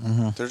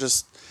different. They're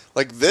just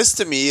like this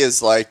to me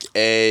is like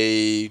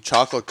a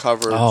chocolate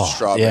covered Oh,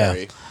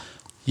 strawberry.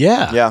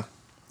 Yeah. yeah.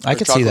 I Or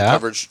could see that.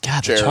 chocolate-covered God,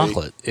 the cherry.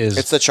 chocolate is.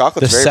 It's the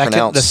chocolate's very second.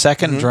 pronounced. The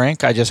 2nd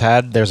drink I just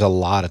had, there's a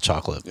lot of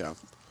chocolate. Yeah.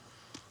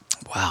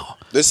 Wow.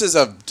 This is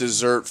a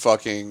dessert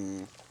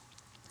fucking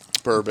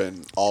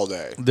bourbon all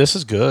day. This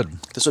is good.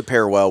 This would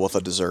pair well with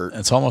a dessert.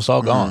 It's almost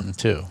all gone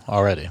too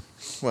already.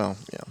 Well,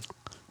 yeah,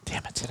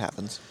 Damn it. it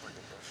happens.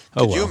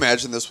 Oh, Could well. you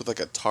imagine this with like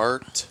a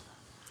tart?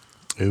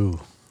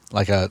 Ooh,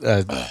 like a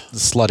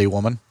slutty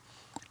woman.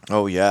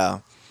 Oh yeah.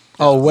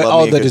 Oh,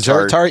 Love me a the good dessert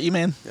tart. tart. You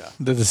mean?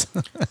 Yeah.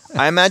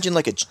 I imagine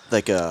like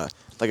a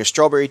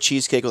strawberry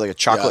cheesecake with like a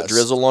chocolate Yes.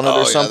 drizzle on it Oh, or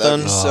yeah, that'd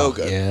something. be so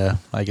good. Yeah,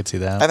 I could see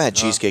I that. haven't had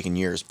cheesecake in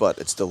years, but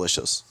it's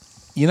delicious.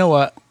 You know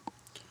what?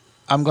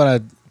 I'm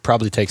gonna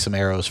probably take some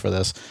arrows for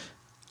this.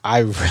 I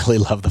really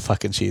love the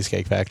fucking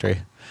Cheesecake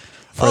Factory.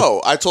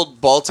 I told I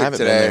Baltic haven't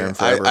been today. there in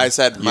forever. I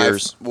said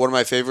Years. one of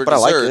my favorite But I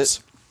like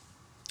desserts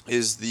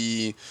is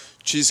the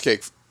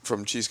cheesecake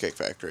from Cheesecake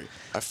Factory.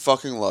 I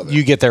fucking love it.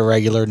 You get their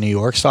regular New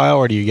York style,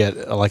 or do you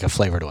get like a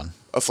flavored one?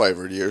 A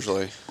flavored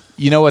usually.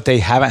 You know what they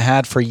haven't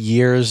had for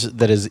years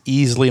that is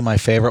easily my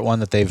favorite one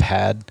that they've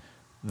had?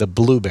 The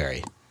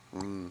blueberry.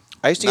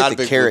 I used to Not a get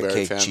the big carrot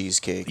blueberry cake fan.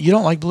 cheesecake. You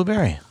don't like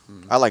blueberry?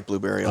 I like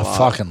blueberry a I lot.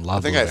 fucking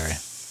love I think blueberry.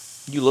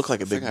 You look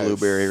like a big think I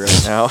blueberry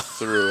right now.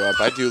 Threw up.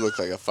 I do look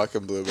like a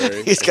fucking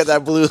blueberry. He's got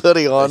that blue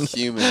hoodie A on.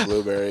 human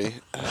blueberry.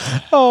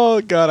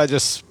 Oh, God, I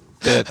just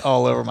spit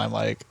all over my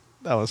mic.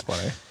 That was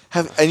funny.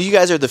 And you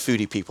guys are the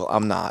foodie people.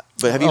 I'm not.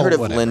 But have you Oh, heard of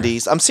whatever.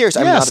 Lindy's? I'm serious.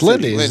 I'm Yes, not a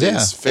foodie. Lindy's. Yeah.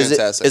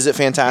 Fantastic. Is it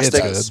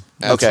fantastic? It's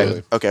good. Okay.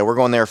 Absolutely. Okay. We're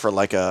going there for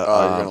like you're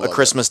gonna a love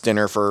Christmas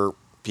dinner for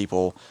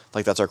people.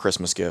 Like that's our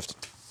Christmas gift.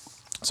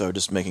 So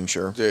just making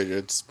sure. Dude,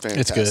 it's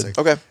fantastic. It's good.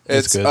 Okay.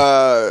 It's good.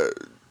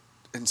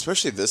 and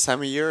especially this time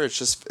of year,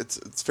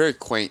 it's very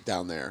quaint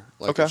down there.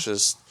 Like Okay.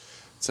 it's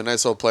a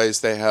nice little place.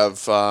 They have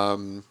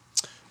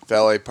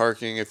valet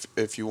parking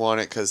if you want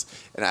it,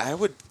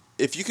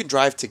 if you can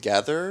drive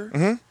together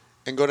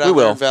and go down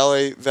We there will.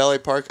 and valet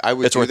park, I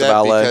would It's do worth the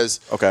that valet.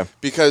 Okay.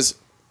 because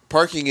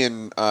parking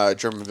in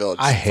German Village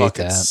I hate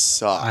fucking that.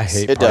 sucks. I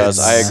hate It does.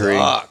 parking. I agree.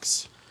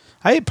 Sucks.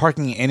 I hate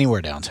parking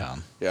anywhere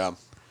downtown. Yeah,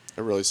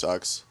 it really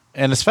sucks.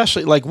 And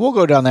especially, like, we'll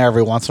go down there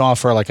every once in a while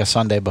for, like, a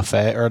Sunday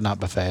buffet, or not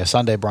buffet, a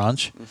Sunday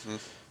brunch.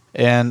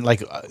 And,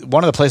 like,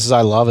 one of the places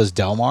I love is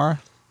Del Mar.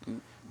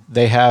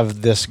 They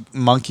have this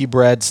monkey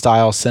bread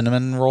style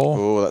cinnamon roll.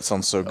 Oh, that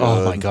sounds so good.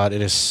 Oh, my God,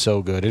 it is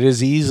so good. It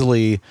is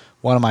easily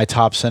one of my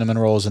top cinnamon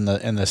rolls in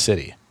the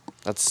city.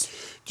 That's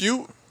Do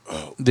you?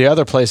 The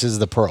other place is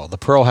the Pearl. The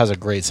Pearl has a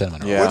great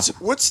cinnamon roll. Yeah.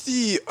 What's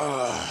the?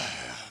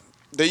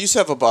 They used to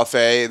have a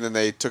buffet and then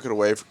they took it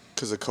away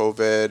because of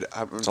COVID.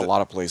 it's a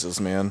lot of places,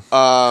 man.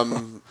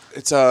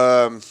 It's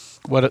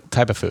What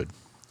type of food?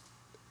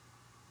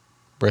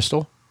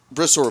 Bristol?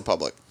 Bristol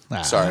Republic.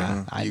 Nah, Sorry,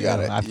 I you knew. got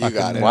it. I You fucking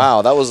got it. knew.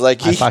 Wow, that was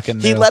like I he fucking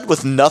knew. led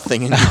with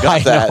nothing and you got I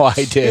that. know, I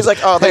did. He's like,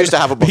 oh, they used to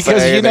have a buffet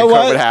Because you and know then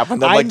what? COVID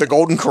happened. Then I- like the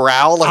Golden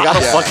Corral, like I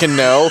don't Yeah. fucking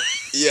know.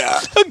 Yeah.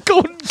 A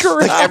Golden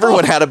Corral. Like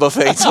everyone had a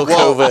buffet till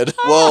COVID.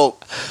 Well,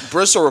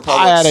 Bristol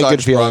Republic. I had a such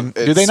good feeling.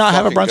 brunch- Do they it's not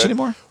have a fucking brunch good.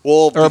 anymore?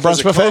 Well, Or a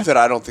because brunch of buffet? COVID,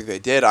 I don't think they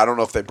did. I don't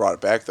know if they brought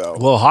it back though.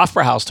 Well,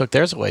 Hofbrauhaus took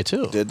theirs away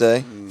too. Did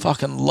they?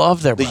 Fucking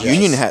love their The brunch.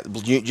 Union had.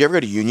 Did you ever go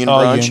to Union Oh,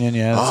 brunch? Union,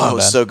 yeah, that's Oh, not it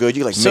was bad. so good.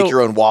 You like So- make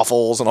your own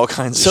waffles and all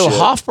kinds So of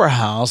shit.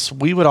 Hofbrauhaus,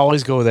 we would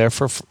always go there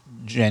for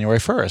January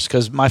 1st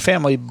because my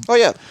family. Oh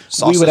yeah, we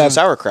sausage would have and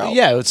sauerkraut.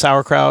 Yeah, it's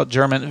sauerkraut,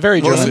 German,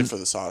 very Mostly German. for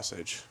the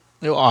sausage.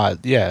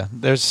 Odd, yeah.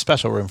 There's a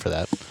special room for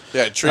that.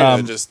 Yeah,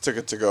 Trina just took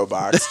a to-go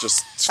box.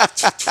 Just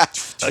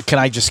Can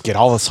I just get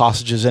all the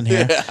sausages in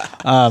here?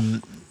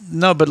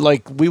 No, but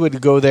like we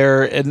would go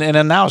there, and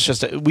then now it's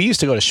just we used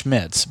to go to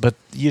Schmidt's, but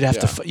you'd have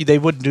to. They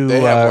wouldn't do. they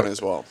have one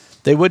as well.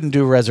 They wouldn't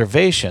do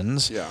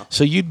reservations. Yeah.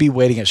 So you'd be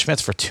waiting at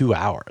Schmidt's for 2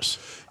 hours,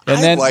 and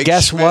I then like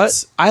guess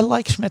Schmidt's. what? I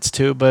like Schmidt's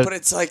too, but, But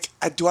it's like,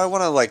 do I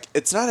want to like?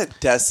 It's not a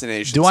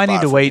destination. do I need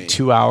spot to for wait me.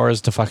 2 hours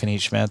to fucking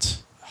eat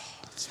Schmidt's?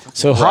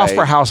 So Right.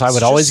 Hofbrauhaus, I would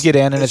It's always just- get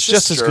in, and it's it's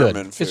just just as good.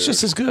 German It's food.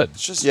 just as good.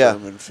 It's just Yeah.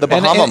 German food. The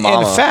Bahama And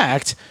Mama. in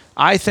fact,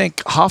 I think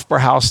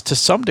Hofbrauhaus to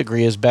some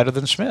degree is better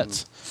than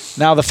Schmidt's.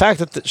 Now, the fact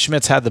that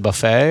Schmidt's had the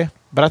buffet,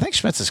 but I think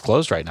Schmidt's is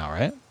closed right now,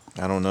 right?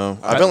 I don't know.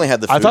 I've only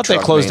had the. Food I thought they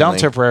truck closed down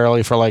mainly.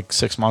 temporarily for like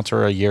 6 months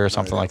or a year or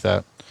something like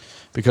that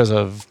because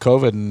of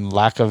COVID and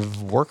lack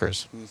of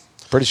workers.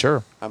 Pretty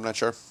sure. I'm not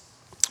sure.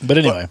 But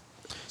anyway,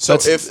 So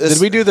let's- if did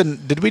we do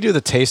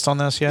the taste on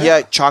this yet?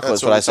 Yeah, chocolate's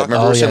That's what what I I'm said. talking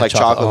Remember we were about. saying Oh, like yeah,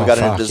 chocolate. We got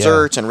chocolate. into Oh, fuck,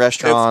 desserts and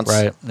restaurants.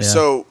 Right. Yeah.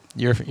 So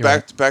you're back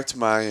right. back to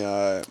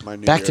my my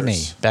New Back to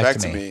Year's. me. Back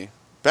to me.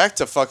 Back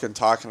to fucking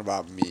talking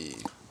about me.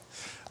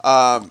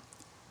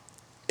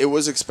 It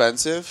was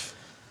expensive.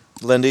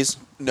 Lindy's.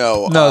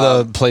 No,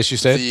 No, the place you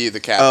stayed, the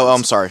cabins. Oh,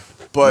 I'm sorry.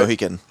 But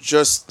Mohican.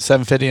 just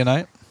 $750 a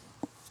night.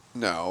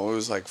 no, it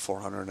was like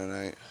 $400 a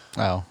night.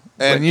 Oh,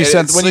 And when you it's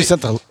sent sleep-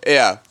 the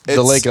Yeah, the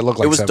it's- lake, it looked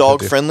like It was $750.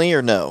 dog friendly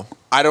or no?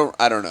 I don't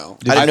know.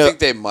 Did I you know- think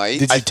they might.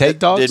 Did you take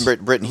dogs?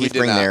 Did Britt and We Heath did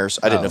bring not. theirs?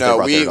 I didn't know if they No,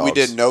 brought their we dogs.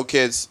 did no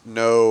kids,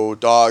 no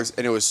dogs,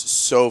 and it was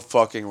so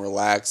fucking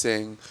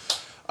relaxing.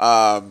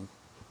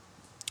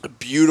 A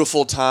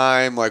beautiful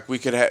time. Like we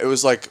could have. It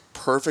was like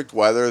perfect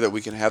weather that we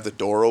can have the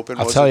door open.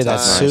 I'll most tell of you the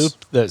that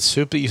time.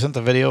 soup that you sent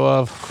the video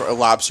of. A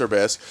lobster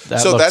bisque.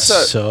 That so looked that's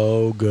a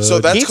so good. so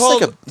that's Heath's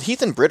called. like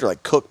Heath and Britt are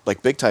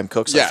like big time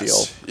cooks. Yes, I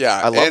feel. yeah.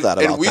 I love And- that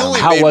and about we them.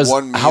 only- how made was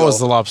one how was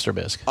meal. the lobster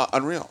bisque?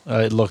 Unreal.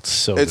 It looked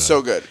so good. It's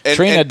so good. And,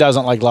 Trina and-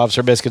 doesn't like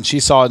lobster bisque, and she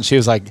saw it and she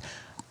was like,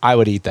 I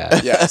would eat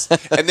that. Yes,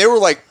 and they were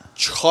like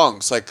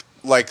chunks, like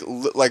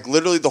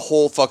literally the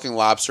whole fucking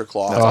lobster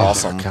claw. That's Oh,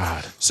 awesome.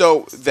 God.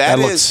 So That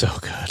looked is so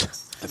good.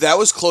 that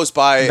was close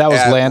by. That was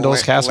at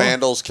Landell's Castle?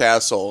 Landell's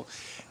Castle,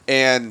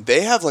 and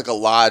they have like a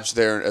lodge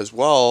there as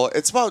well.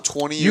 It's about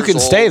 20 years. You can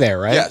old. stay there,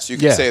 right? Yes, you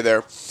can Yeah. stay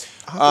there.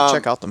 I'll have to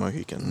check out the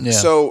Mohican. Yeah.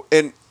 So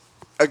and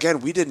again,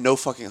 we did no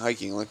fucking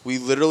hiking. Like we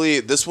literally,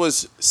 this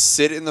was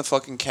sit in the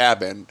fucking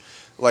cabin.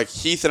 Like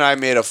Heath and I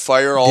made a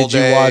fire all Did you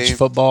day. watch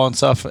football and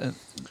stuff?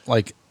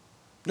 Like,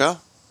 No,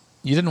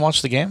 you didn't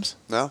watch the games?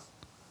 no.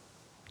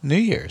 New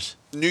Year's.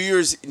 New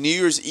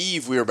Year's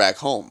Eve, we were back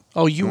home.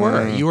 Oh, you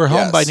were. You were home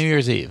Yes. by New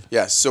Year's Eve.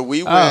 Yes, so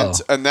we Oh.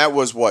 went, and that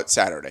was what,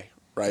 Saturday,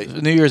 right?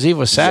 New Year's Eve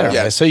was Saturday.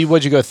 Yes. So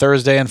would you go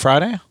Thursday and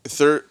Friday?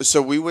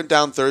 So we went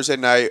down Thursday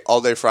night,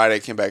 all day Friday,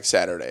 came back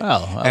Saturday.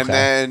 Oh, okay. And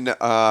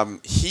then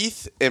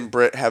Heath and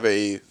Britt have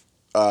a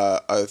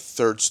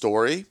third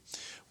story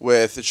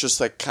with, it's just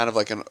like kind of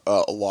like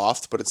a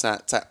loft, but it's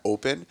not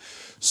open.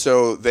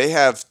 So they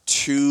have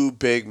 2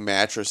 big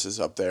mattresses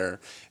up there.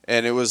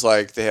 And it was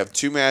like they have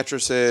 2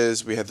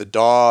 mattresses. We had the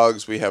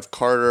dogs. We have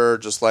Carter.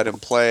 Just let him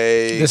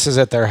play. This is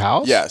at their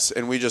house? Yes,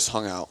 and we just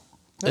hung out.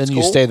 And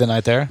you stayed the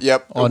night there?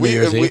 Yep. On New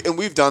Year's Eve? And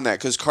we've done that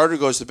because Carter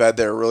goes to bed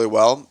there really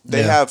well.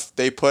 They have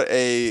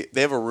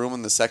a room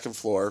on the second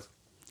floor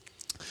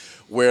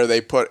where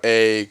they put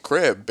a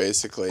crib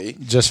basically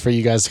just for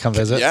you guys to come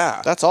visit?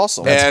 Yeah, that's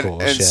awesome. That's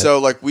cool. And so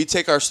like we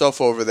take our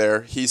stuff over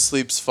there. He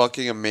sleeps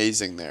fucking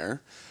amazing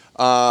there.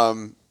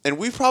 And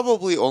we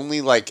probably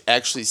only like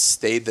actually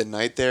stayed the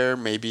night there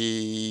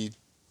maybe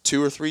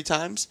 2 or 3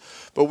 times.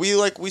 But we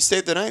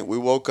stayed the night. We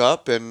woke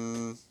up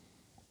and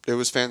it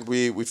was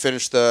we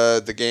finished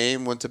the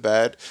game, went to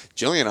bed.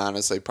 Jillian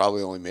honestly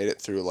probably only made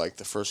it through like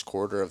the first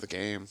quarter of the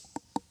game.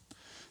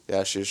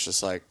 Yeah, she was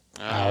just like,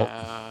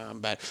 I'm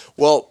bad.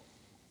 Well,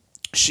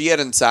 she had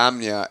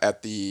insomnia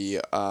at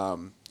the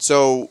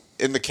so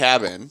in the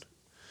cabin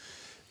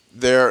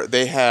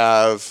they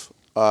have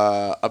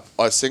a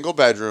single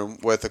bedroom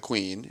with a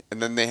queen,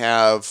 and then they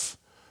have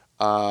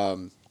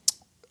a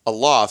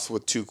loft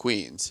with 2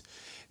 queens.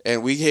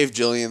 And we gave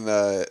Jillian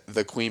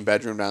the queen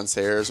bedroom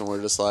downstairs, and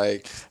we're just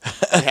like,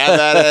 have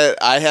at it.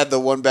 I had the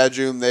one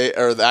bedroom.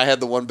 I had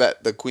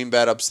the queen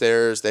bed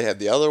upstairs. They had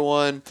the other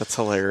one. That's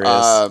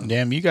hilarious.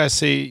 Damn, you guys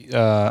see,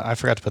 I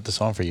forgot to put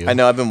this on for you. I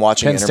know. I've been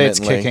watching Penn State's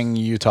intermittently. kicking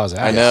Utah's ass.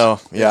 I know.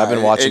 Yeah, I've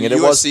been watching it.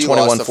 It was USC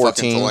lost to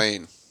fucking 21-14.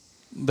 Tulane.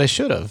 They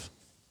should have.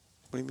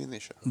 What do you mean they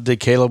should? Did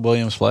Caleb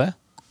Williams play?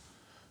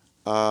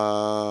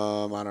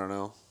 I don't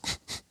know.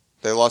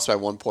 They lost by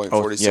 1 point,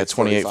 46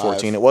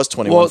 28-14. It was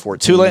 21-14. Well,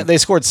 Tulane, they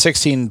scored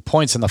 16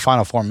 points in the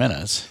final 4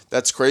 minutes.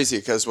 That's crazy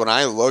because when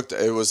I looked,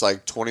 it was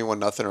like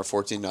 21-0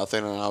 or 14-0,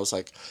 and I was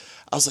like,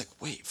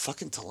 wait,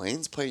 fucking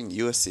Tulane's playing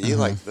USC?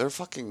 Like they're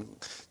fucking.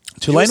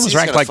 Tulane USC's was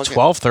ranked gonna like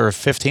 12th or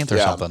 15th or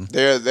something.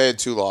 They had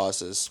 2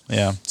 losses.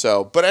 Yeah.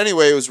 So, but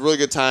anyway, it was a really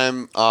good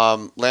time.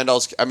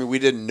 Landau's. I mean, we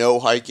did no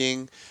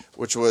hiking,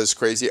 which was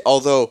crazy.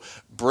 Although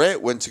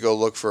Britt went to go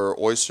look for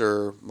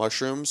oyster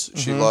mushrooms.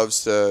 She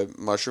loves to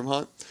mushroom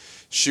hunt.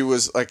 She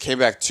was like came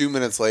back 2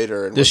 minutes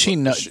later. And Does she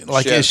know?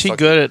 Is she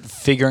good at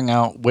figuring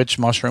out which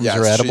mushrooms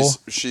are edible?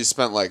 She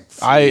spent like.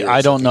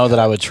 I don't know that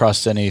I would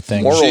trust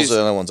anything. Morals are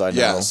the only ones I know.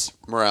 Yes,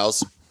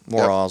 morals.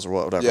 Morals or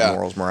whatever. Yeah.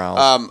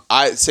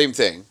 Morals. Same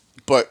thing,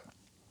 but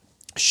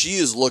she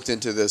has looked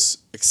into this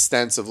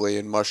extensively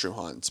in mushroom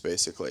hunts,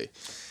 basically.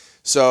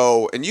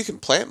 So, and you can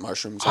plant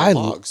mushrooms on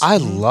logs. I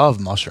love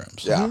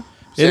mushrooms. Yeah.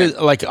 It is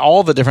like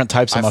all the different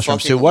types of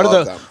mushrooms too. What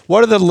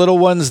are the little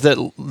ones that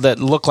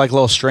look like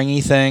little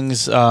stringy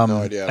things? No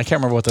idea. I can't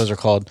remember what those are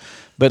called,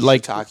 but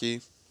like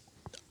Shiitake.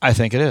 I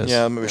think it is.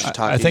 Yeah, maybe shiitakes.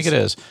 I think it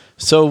is.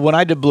 So when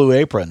I did Blue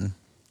Apron,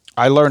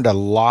 I learned a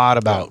lot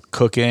about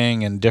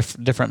cooking and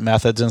different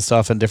methods and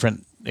stuff and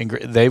different.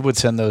 They would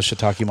send those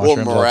shiitake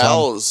mushrooms. Well,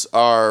 morels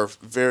are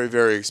very,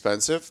 very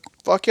expensive.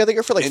 Fuck yeah, they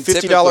go for like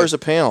 $50 a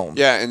pound.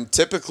 Yeah, and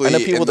typically I know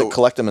people that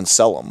collect them and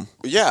sell them.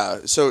 Yeah,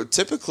 so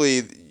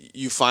typically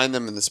you find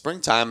them in the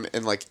springtime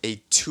in like a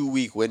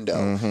 2-week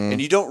window,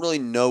 and you don't really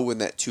know when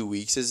that 2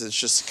 weeks is. It's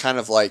just kind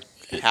of like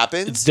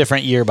happens. It's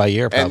different year by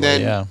year, probably. And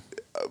then, yeah.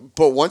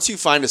 But once you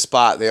find a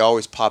spot, they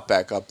always pop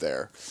back up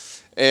there,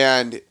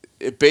 and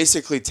it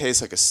basically tastes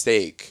like a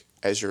steak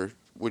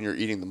when you're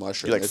eating the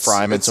mushroom. You like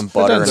fry them in some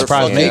butter. That doesn't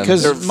surprise me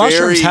because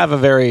mushrooms have a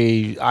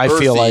very, I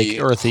feel like,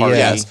 earthy.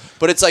 Yes,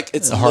 but it's like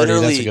it's hearty.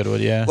 literally That's a good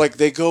one. Yeah, like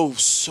they go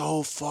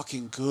so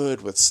fucking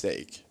good with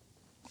steak.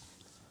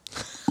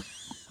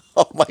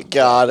 Oh my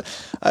god!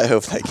 I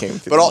hope that came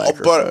through the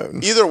microphone.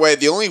 But either way,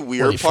 the only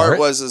weird part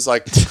is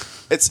like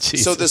it's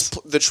so Jesus.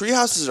 the tree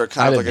houses are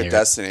kind of like a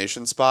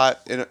destination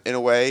spot in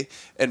a way,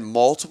 and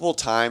multiple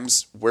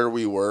times where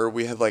we were,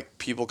 we had like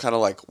people kind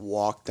of like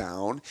walk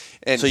down,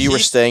 and so you were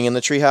staying in the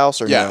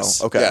treehouse or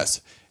yes, no? Okay,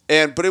 yes,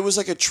 but it was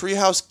like a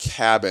treehouse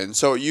cabin,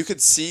 so you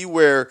could see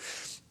where.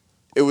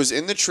 It was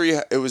in the tree.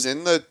 It was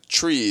in the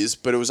trees,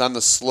 but it was on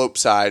the slope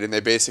side, and they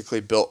basically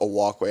built a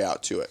walkway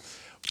out to it.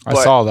 I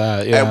saw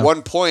that. Yeah. At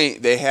one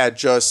point, they had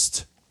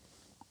just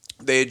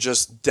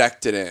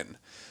decked it in,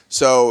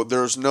 so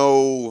there's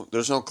no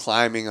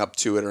climbing up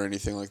to it or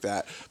anything like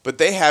that. But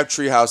they have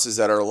tree houses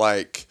that are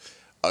like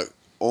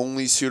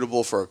only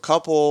suitable for a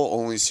couple,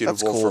 only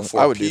suitable for 4 people.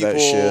 I would do that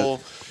shit.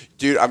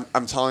 Dude,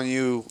 I'm telling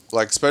you,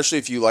 like, especially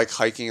if you like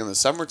hiking in the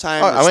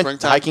summertime I or went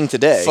springtime. hiking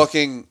today.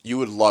 You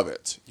would love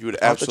it. You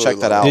would I'll have to absolutely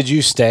check that love out. it. Did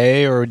you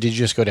stay or did you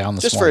just go down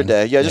this just morning? for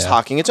a day? Yeah, just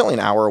hiking. It's only an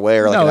hour away,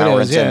 or like an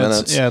hour and 10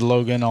 minutes. Yeah,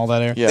 Logan, all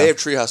that area. Yeah. They have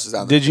tree houses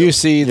down there. Did you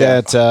see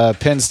that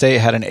Penn State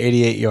had an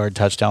 88-yard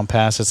touchdown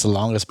pass? It's the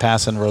longest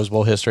pass in Rose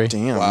Bowl history.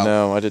 Damn, Wow.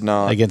 no, I did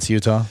not. Against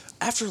Utah.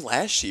 After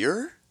last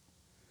year?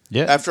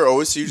 Yeah. After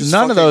OSU just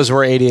None of those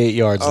were 88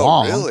 yards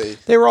long. Really?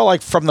 They were all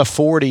like from the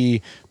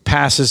 40,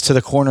 passes to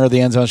the corner of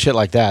the end zone, shit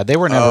like that. They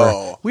were never.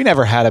 Oh. We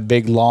never had a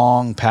big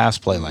long pass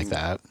play like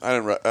that. I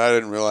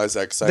didn't realize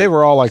that because They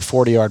were all like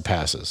 40-yard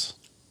passes.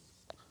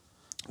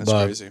 That's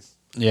crazy.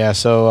 Yeah.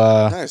 So.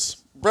 Nice,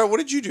 Brett. What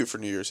did you do for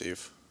New Year's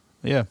Eve?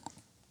 Yeah.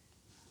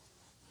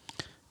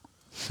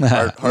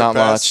 Hard Not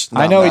pass?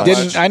 much. I know Not he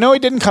much. didn't. I know he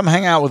didn't come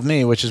hang out with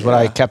me, which is what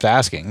I kept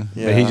asking.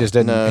 But he just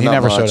didn't. No, he not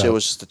never much. showed up. It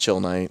was just a chill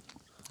night.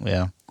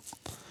 Yeah.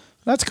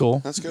 That's cool.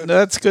 That's good.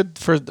 That's good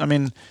for. I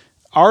mean,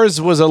 ours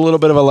was a little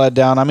bit of a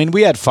letdown. I mean,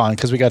 we had fun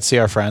because we got to see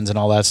our friends and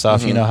all that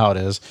stuff. You know how it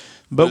is.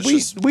 But it we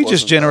just just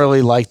wasn't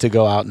generally like to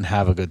go out and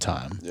have a good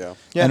time. Yeah.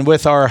 And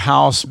with our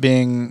house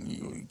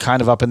being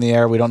kind of up in the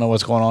air, we don't know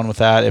what's going on with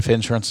that, if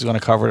insurance is going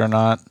to cover it or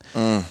not.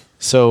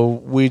 So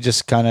we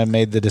just kind of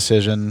made the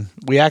decision.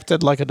 We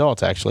acted like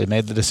adults, actually.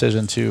 Made the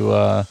decision to...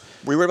 Were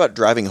you worried about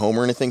driving home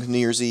or anything New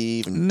Year's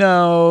Eve?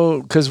 no,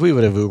 because we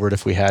would have Ubered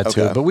if we had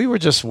to. Okay. But we were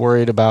just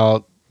worried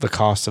about the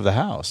cost of the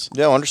house.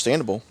 Yeah,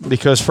 understandable.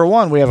 Because for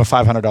one, we have a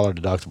 $500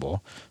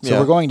 deductible. So Yeah.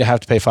 we're going to have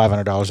to pay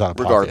 $500 out of pocket.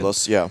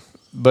 Regardless, yeah.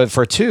 But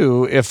for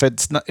two, if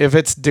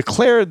it's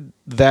declared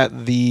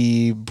that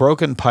the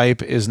broken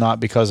pipe is not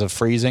because of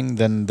freezing,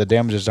 then the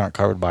damages aren't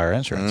covered by our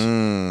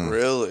insurance.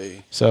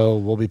 Really? So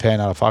we'll be paying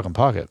out of fucking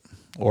pocket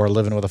or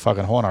living with a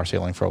fucking hole in our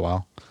ceiling for a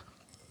while.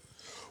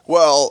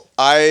 Well,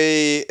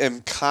 I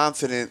am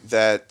confident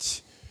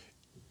that.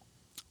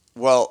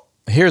 Well,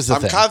 Here's the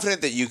I'm thing. confident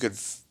that you could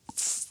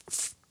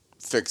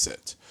fix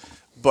it,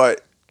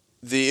 but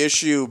the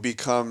issue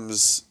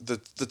becomes the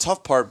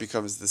tough part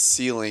becomes the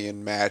ceiling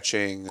and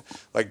matching,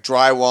 like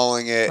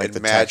drywalling it Like and the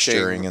matching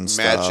texturing and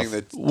matching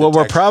stuff. the. What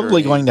we're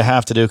probably texturing. going to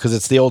have to do, because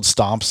it's the old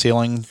stomp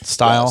ceiling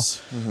style,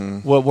 Yes.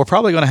 what we're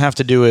probably going to have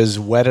to do is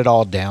wet it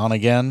all down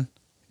again,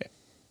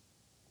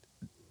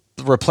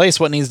 replace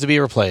what needs to be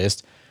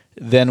replaced,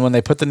 then when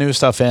they put the new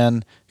stuff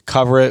in,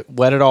 cover it,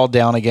 wet it all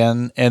down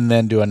again, and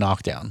then do a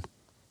knockdown.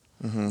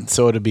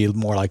 So it'd be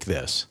more like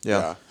this.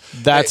 Yeah.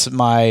 That's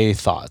my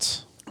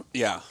thoughts.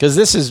 Yeah.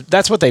 Because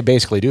that's what they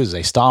basically do is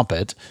they stomp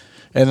it,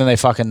 and then they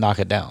fucking knock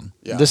it down.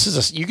 Yeah.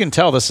 You can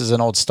tell this is an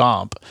old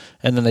stomp,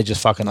 and then they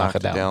just fucking knock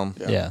it Knocked it down.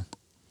 down. Yeah.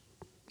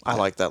 I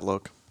like that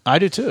look. I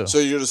do too. So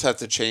you just have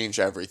to change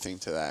everything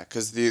to that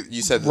because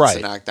you said it's Right.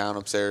 a knockdown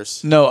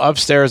upstairs. No,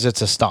 upstairs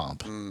it's a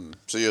stomp.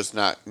 So you just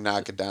knock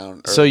it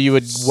down. So you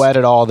would wet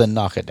it all, then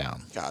knock it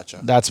down. Gotcha.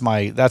 That's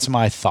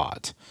my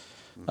thought.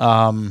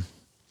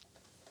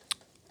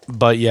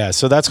 But yeah,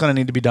 so that's going to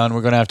need to be done.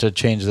 We're going to have to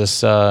change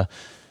this. I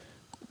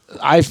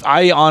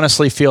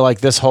honestly feel like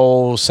this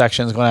whole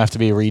section is going to have to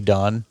be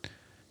redone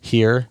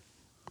here.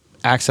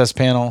 Access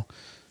panel,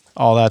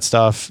 all that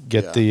stuff.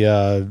 Get the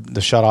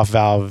shutoff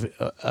valve,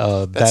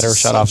 better shutoff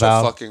such a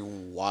valve.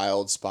 fucking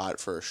wild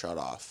spot for a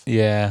shutoff.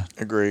 Yeah.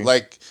 Agree.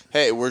 Like,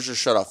 hey, where's your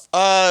shutoff?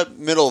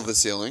 Middle of the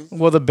ceiling.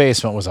 Well, the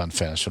basement was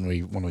unfinished when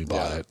we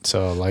bought Yeah. it.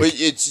 So like,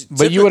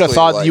 But you would have typically,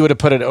 thought like, you would have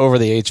put it over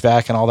the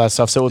HVAC and all that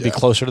stuff, so it would be Yeah.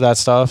 closer to that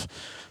stuff.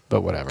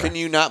 But whatever. Can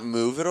you not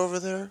move it over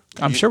there?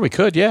 I'm sure we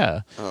could.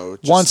 Yeah. Oh,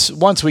 just-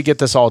 Once we get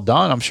this all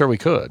done, I'm sure we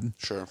could.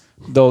 Sure.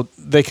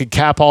 They could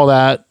cap all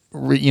that,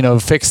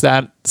 fix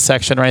that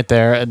section right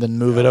there, and then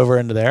move it over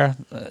into there.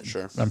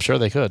 Sure. I'm sure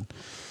they could.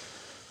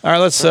 All right,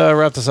 let's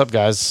wrap this up,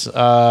 guys.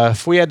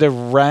 If we had to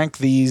rank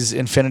these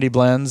Infinity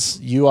blends,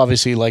 you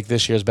obviously like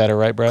this year's better,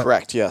 right, Brett?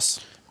 Correct, yes.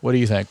 What do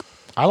you think?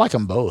 I like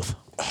them both.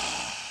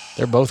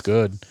 They're both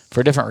good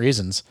for different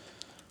reasons.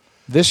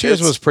 This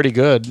year's was pretty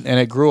good, and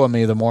it grew on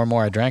me the more and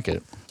more I drank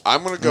it.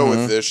 I'm going to go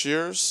with this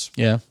year's.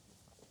 Yeah.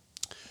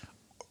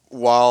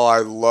 While I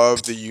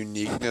love the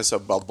uniqueness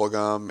of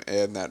bubblegum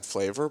and that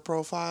flavor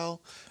profile,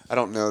 I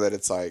don't know that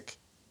it's like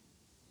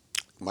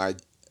my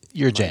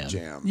Your my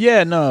jam.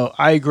 Yeah, no,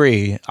 I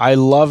agree. I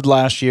loved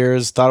last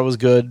year's. Thought it was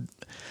good.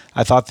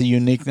 I thought the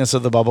uniqueness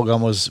of the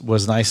bubblegum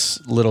was nice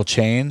little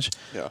change.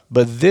 Yeah.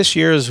 But this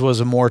year's was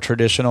a more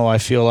traditional, I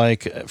feel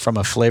like, from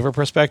a flavor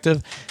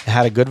perspective. It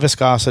had a good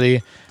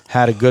viscosity,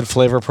 had a good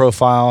flavor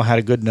profile, had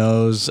a good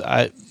nose.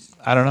 I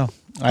don't know.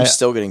 I'm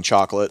still getting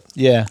chocolate.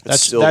 Yeah,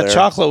 still that there.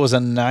 chocolate was a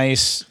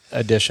nice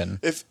addition.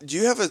 Do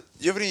you have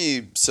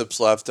any sips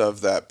left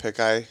of that pick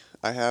I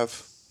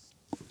have?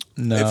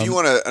 No. If you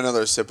want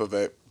another sip of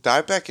it,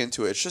 dive back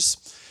into it.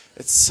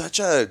 It's such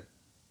a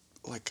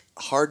like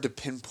hard to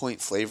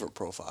pinpoint flavor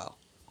profile.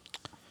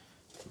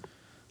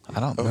 I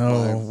don't Oh,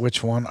 know my.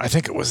 which one. I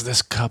think it was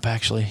this cup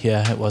actually.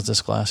 Yeah, it was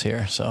this glass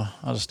here. So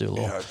I'll just do a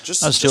little. Yeah,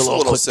 just I'll a do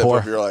little quick sip pour.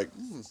 of you're like,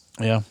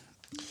 Yeah.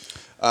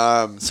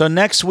 So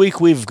next week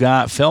we've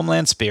got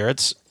Filmland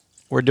Spirits.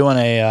 We're doing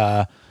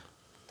a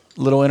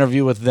little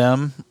interview with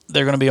them.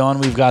 They're going to be on.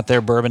 We've got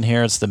their bourbon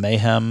here. It's the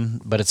Mayhem,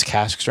 but it's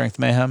cask strength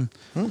Mayhem.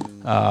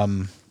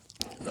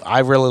 I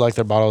really like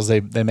their bottles. They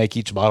make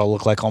each bottle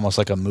look like almost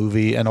like a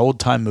movie, an old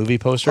time movie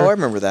poster. Oh, I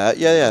remember that.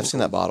 Yeah, I've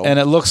seen that bottle. And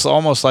it looks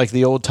almost like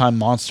the old time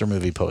monster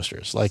movie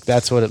posters. Like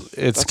that's what it's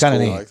that's kind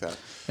of cool, neat. I like that.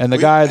 And the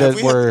guy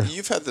that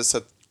you've had this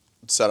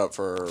set up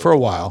for a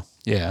while.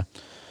 Yeah.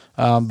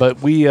 But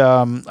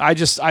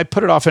I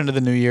put it off into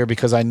the new year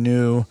because I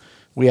knew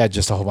we had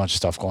just a whole bunch of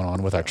stuff going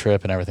on with our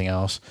trip and everything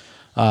else.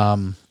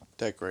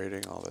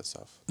 Decorating, all that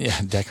stuff. Yeah,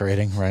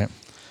 decorating, right.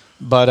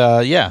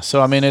 But yeah, so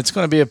I mean, it's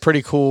going to be a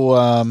pretty cool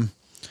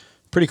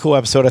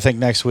episode. I think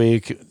next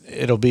week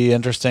it'll be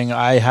interesting.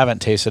 I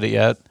haven't tasted it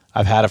yet.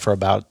 I've had it for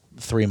about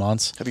 3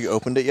 months. Have you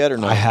opened it yet or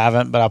no? I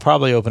haven't, but I'll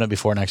probably open it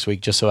before next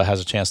week just so it has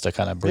a chance to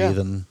kind of breathe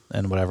and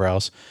whatever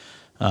else.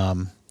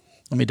 Let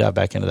me dive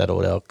back into that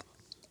Old Elk.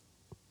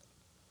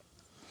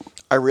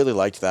 I really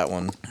liked that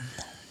one.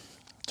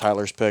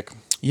 Tyler's pick.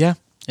 Yeah,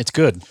 it's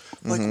good.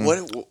 Like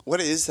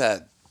what is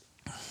that?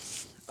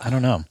 I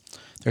don't know.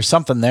 There's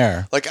something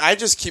there. Like I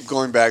just keep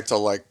going back to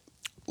like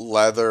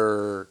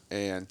leather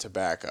and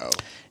tobacco.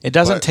 It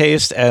doesn't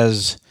taste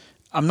as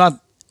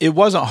it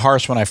wasn't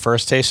harsh when I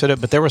first tasted it,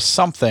 but there was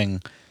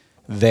something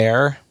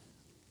there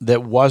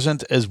that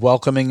wasn't as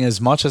welcoming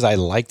as much as I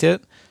liked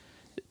it.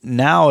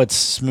 Now it's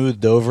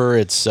smoothed over.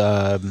 It's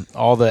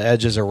all the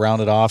edges are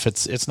rounded off.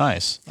 It's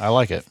nice. I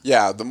like it.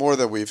 Yeah, the more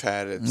that we've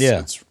had,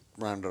 it's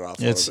rounded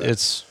off.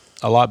 It's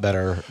a lot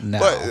better now.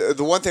 But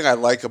the one thing I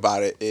like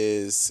about it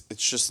is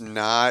it's just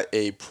not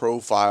a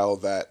profile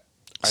that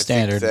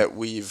standard I think that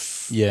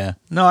we've. Yeah,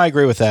 no, I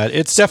agree with that.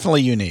 It's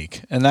definitely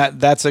unique, and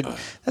that's a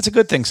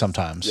good thing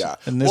sometimes. Yeah,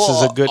 and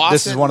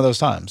this is one of those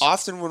times.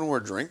 Often when we're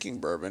drinking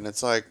bourbon,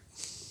 it's like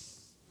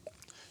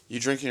you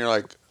drink and you're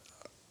like,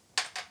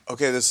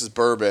 okay, this is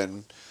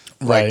bourbon.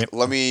 Right. Like,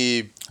 let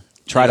me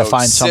try to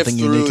find something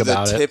unique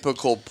about the it.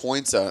 Typical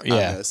points on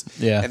this.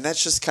 Yeah. And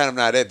that's just kind of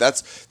not it.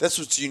 That's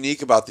what's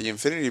unique about the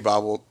Infinity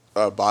bottle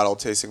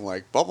tasting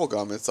like bubble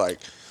gum. It's like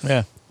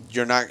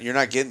you're not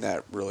getting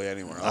that really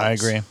anywhere else. I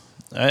agree.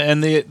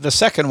 And the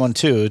second one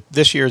too.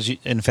 This year's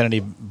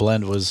Infinity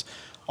blend was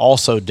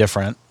also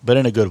different, but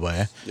in a good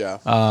way. Yeah.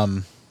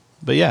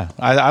 But yeah,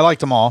 I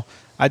liked them all.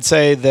 I'd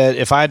say that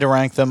if I had to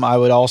rank them, I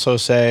would also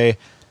say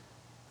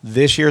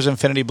this year's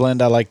Infinity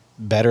blend I like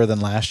better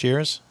than last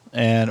year's.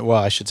 And, well,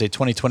 I should say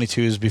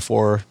 2022's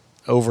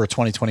over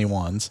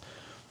 2021's.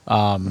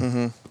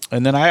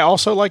 And then I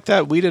also like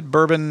that weeded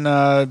bourbon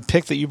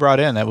pick that you brought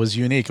in. That was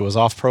unique. It was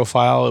off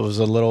profile. It was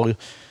a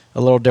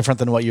little different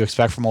than what you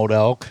expect from Old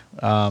Elk.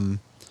 But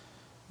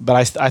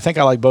I think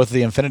I like both of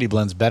the Infinity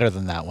blends better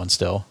than that one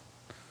still.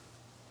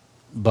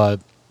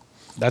 But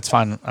that's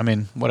fine. I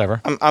mean,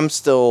 whatever. I'm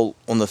still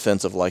on the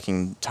fence of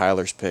liking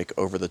Tyler's pick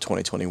over the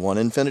 2021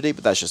 Infinity,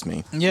 but that's just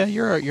me. Yeah,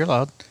 you're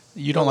allowed.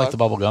 You don't like the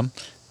bubble gum.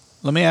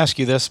 Let me ask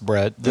you this,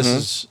 Brett. This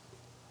is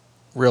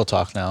real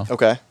talk now.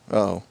 Okay.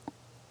 Oh.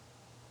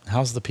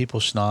 How's the People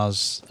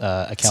Schnoz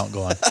account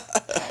going?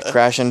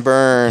 Crash and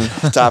burn.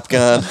 Top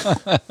Gun.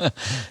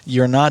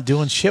 You're not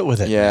doing shit with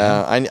it.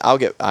 Yeah, I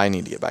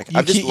need to get back.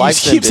 You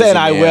keep saying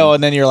I will,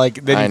 and then you're like,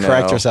 you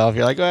correct yourself.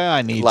 You're like, well,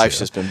 I need. Life's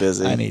just been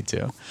busy. I need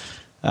to.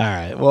 All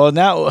right. Well,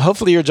 now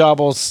hopefully your job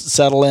will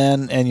settle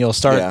in, and you'll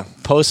start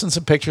posting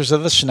some pictures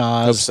of the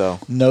schnoz. Hope so.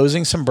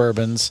 Nosing some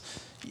bourbons.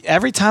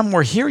 Every time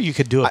we're here, you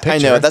could do a picture. I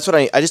know. That's what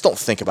I just don't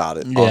think about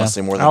it,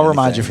 honestly, more than I'll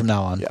remind anything. you from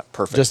now on. Yeah,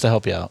 perfect. Just to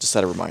help you out. Just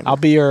set a reminder. I'll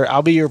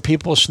be your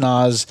People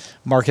Schnoz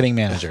marketing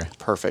manager.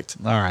 Perfect.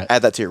 All right.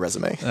 Add that to your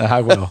resume. I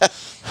will.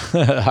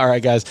 All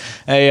right, guys.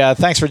 Hey,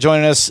 thanks for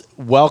joining us.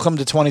 Welcome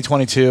to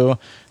 2022.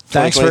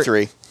 Thanks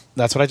 2023.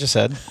 That's what I just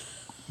said.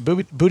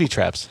 Booty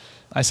traps.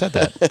 I said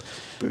that.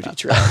 Booty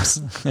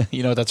traps.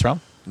 You know what that's from?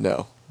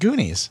 No.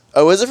 Goonies.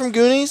 Oh, is it from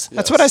Goonies?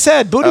 That's what I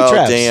said. Booty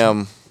traps.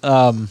 Damn.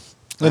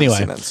 Anyway, I haven't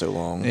seen that in so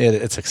long.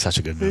 It's such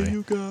a good movie.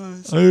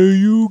 Hey,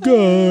 you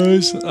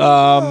guys.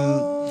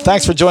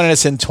 Thanks for joining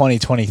us in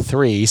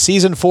 2023,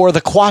 season 4,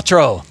 The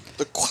Quattro.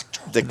 The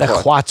Quattro. The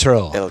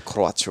Quattro. El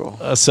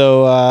Quattro.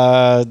 So,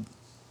 a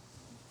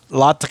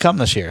lot to come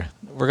this year.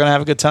 We're gonna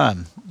have a good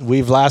time.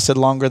 We've lasted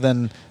longer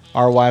than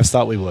our wives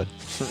thought we would.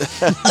 All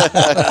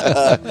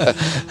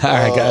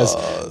right, guys.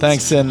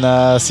 Thanks,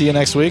 and see you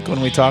next week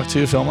when we talk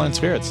to Film and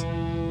Spirits.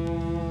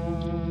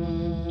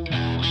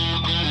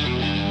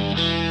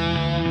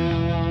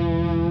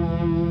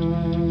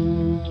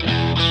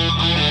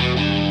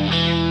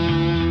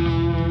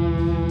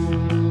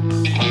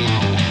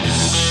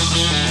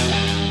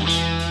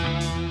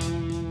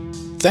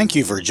 Thank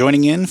you for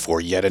joining in for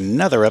yet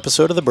another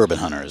episode of the Bourbon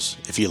Hunters.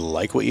 If you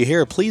like what you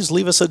hear, please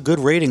leave us a good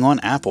rating on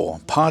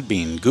Apple,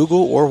 Podbean,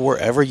 Google, or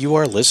wherever you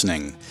are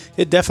listening.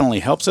 It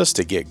definitely helps us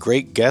to get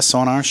great guests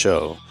on our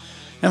show.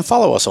 And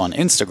follow us on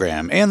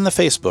Instagram and the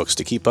Facebooks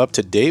to keep up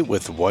to date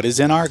with what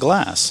is in our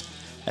glass.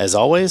 As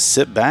always,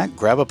 sit back,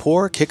 grab a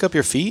pour, kick up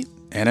your feet,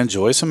 and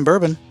enjoy some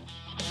bourbon.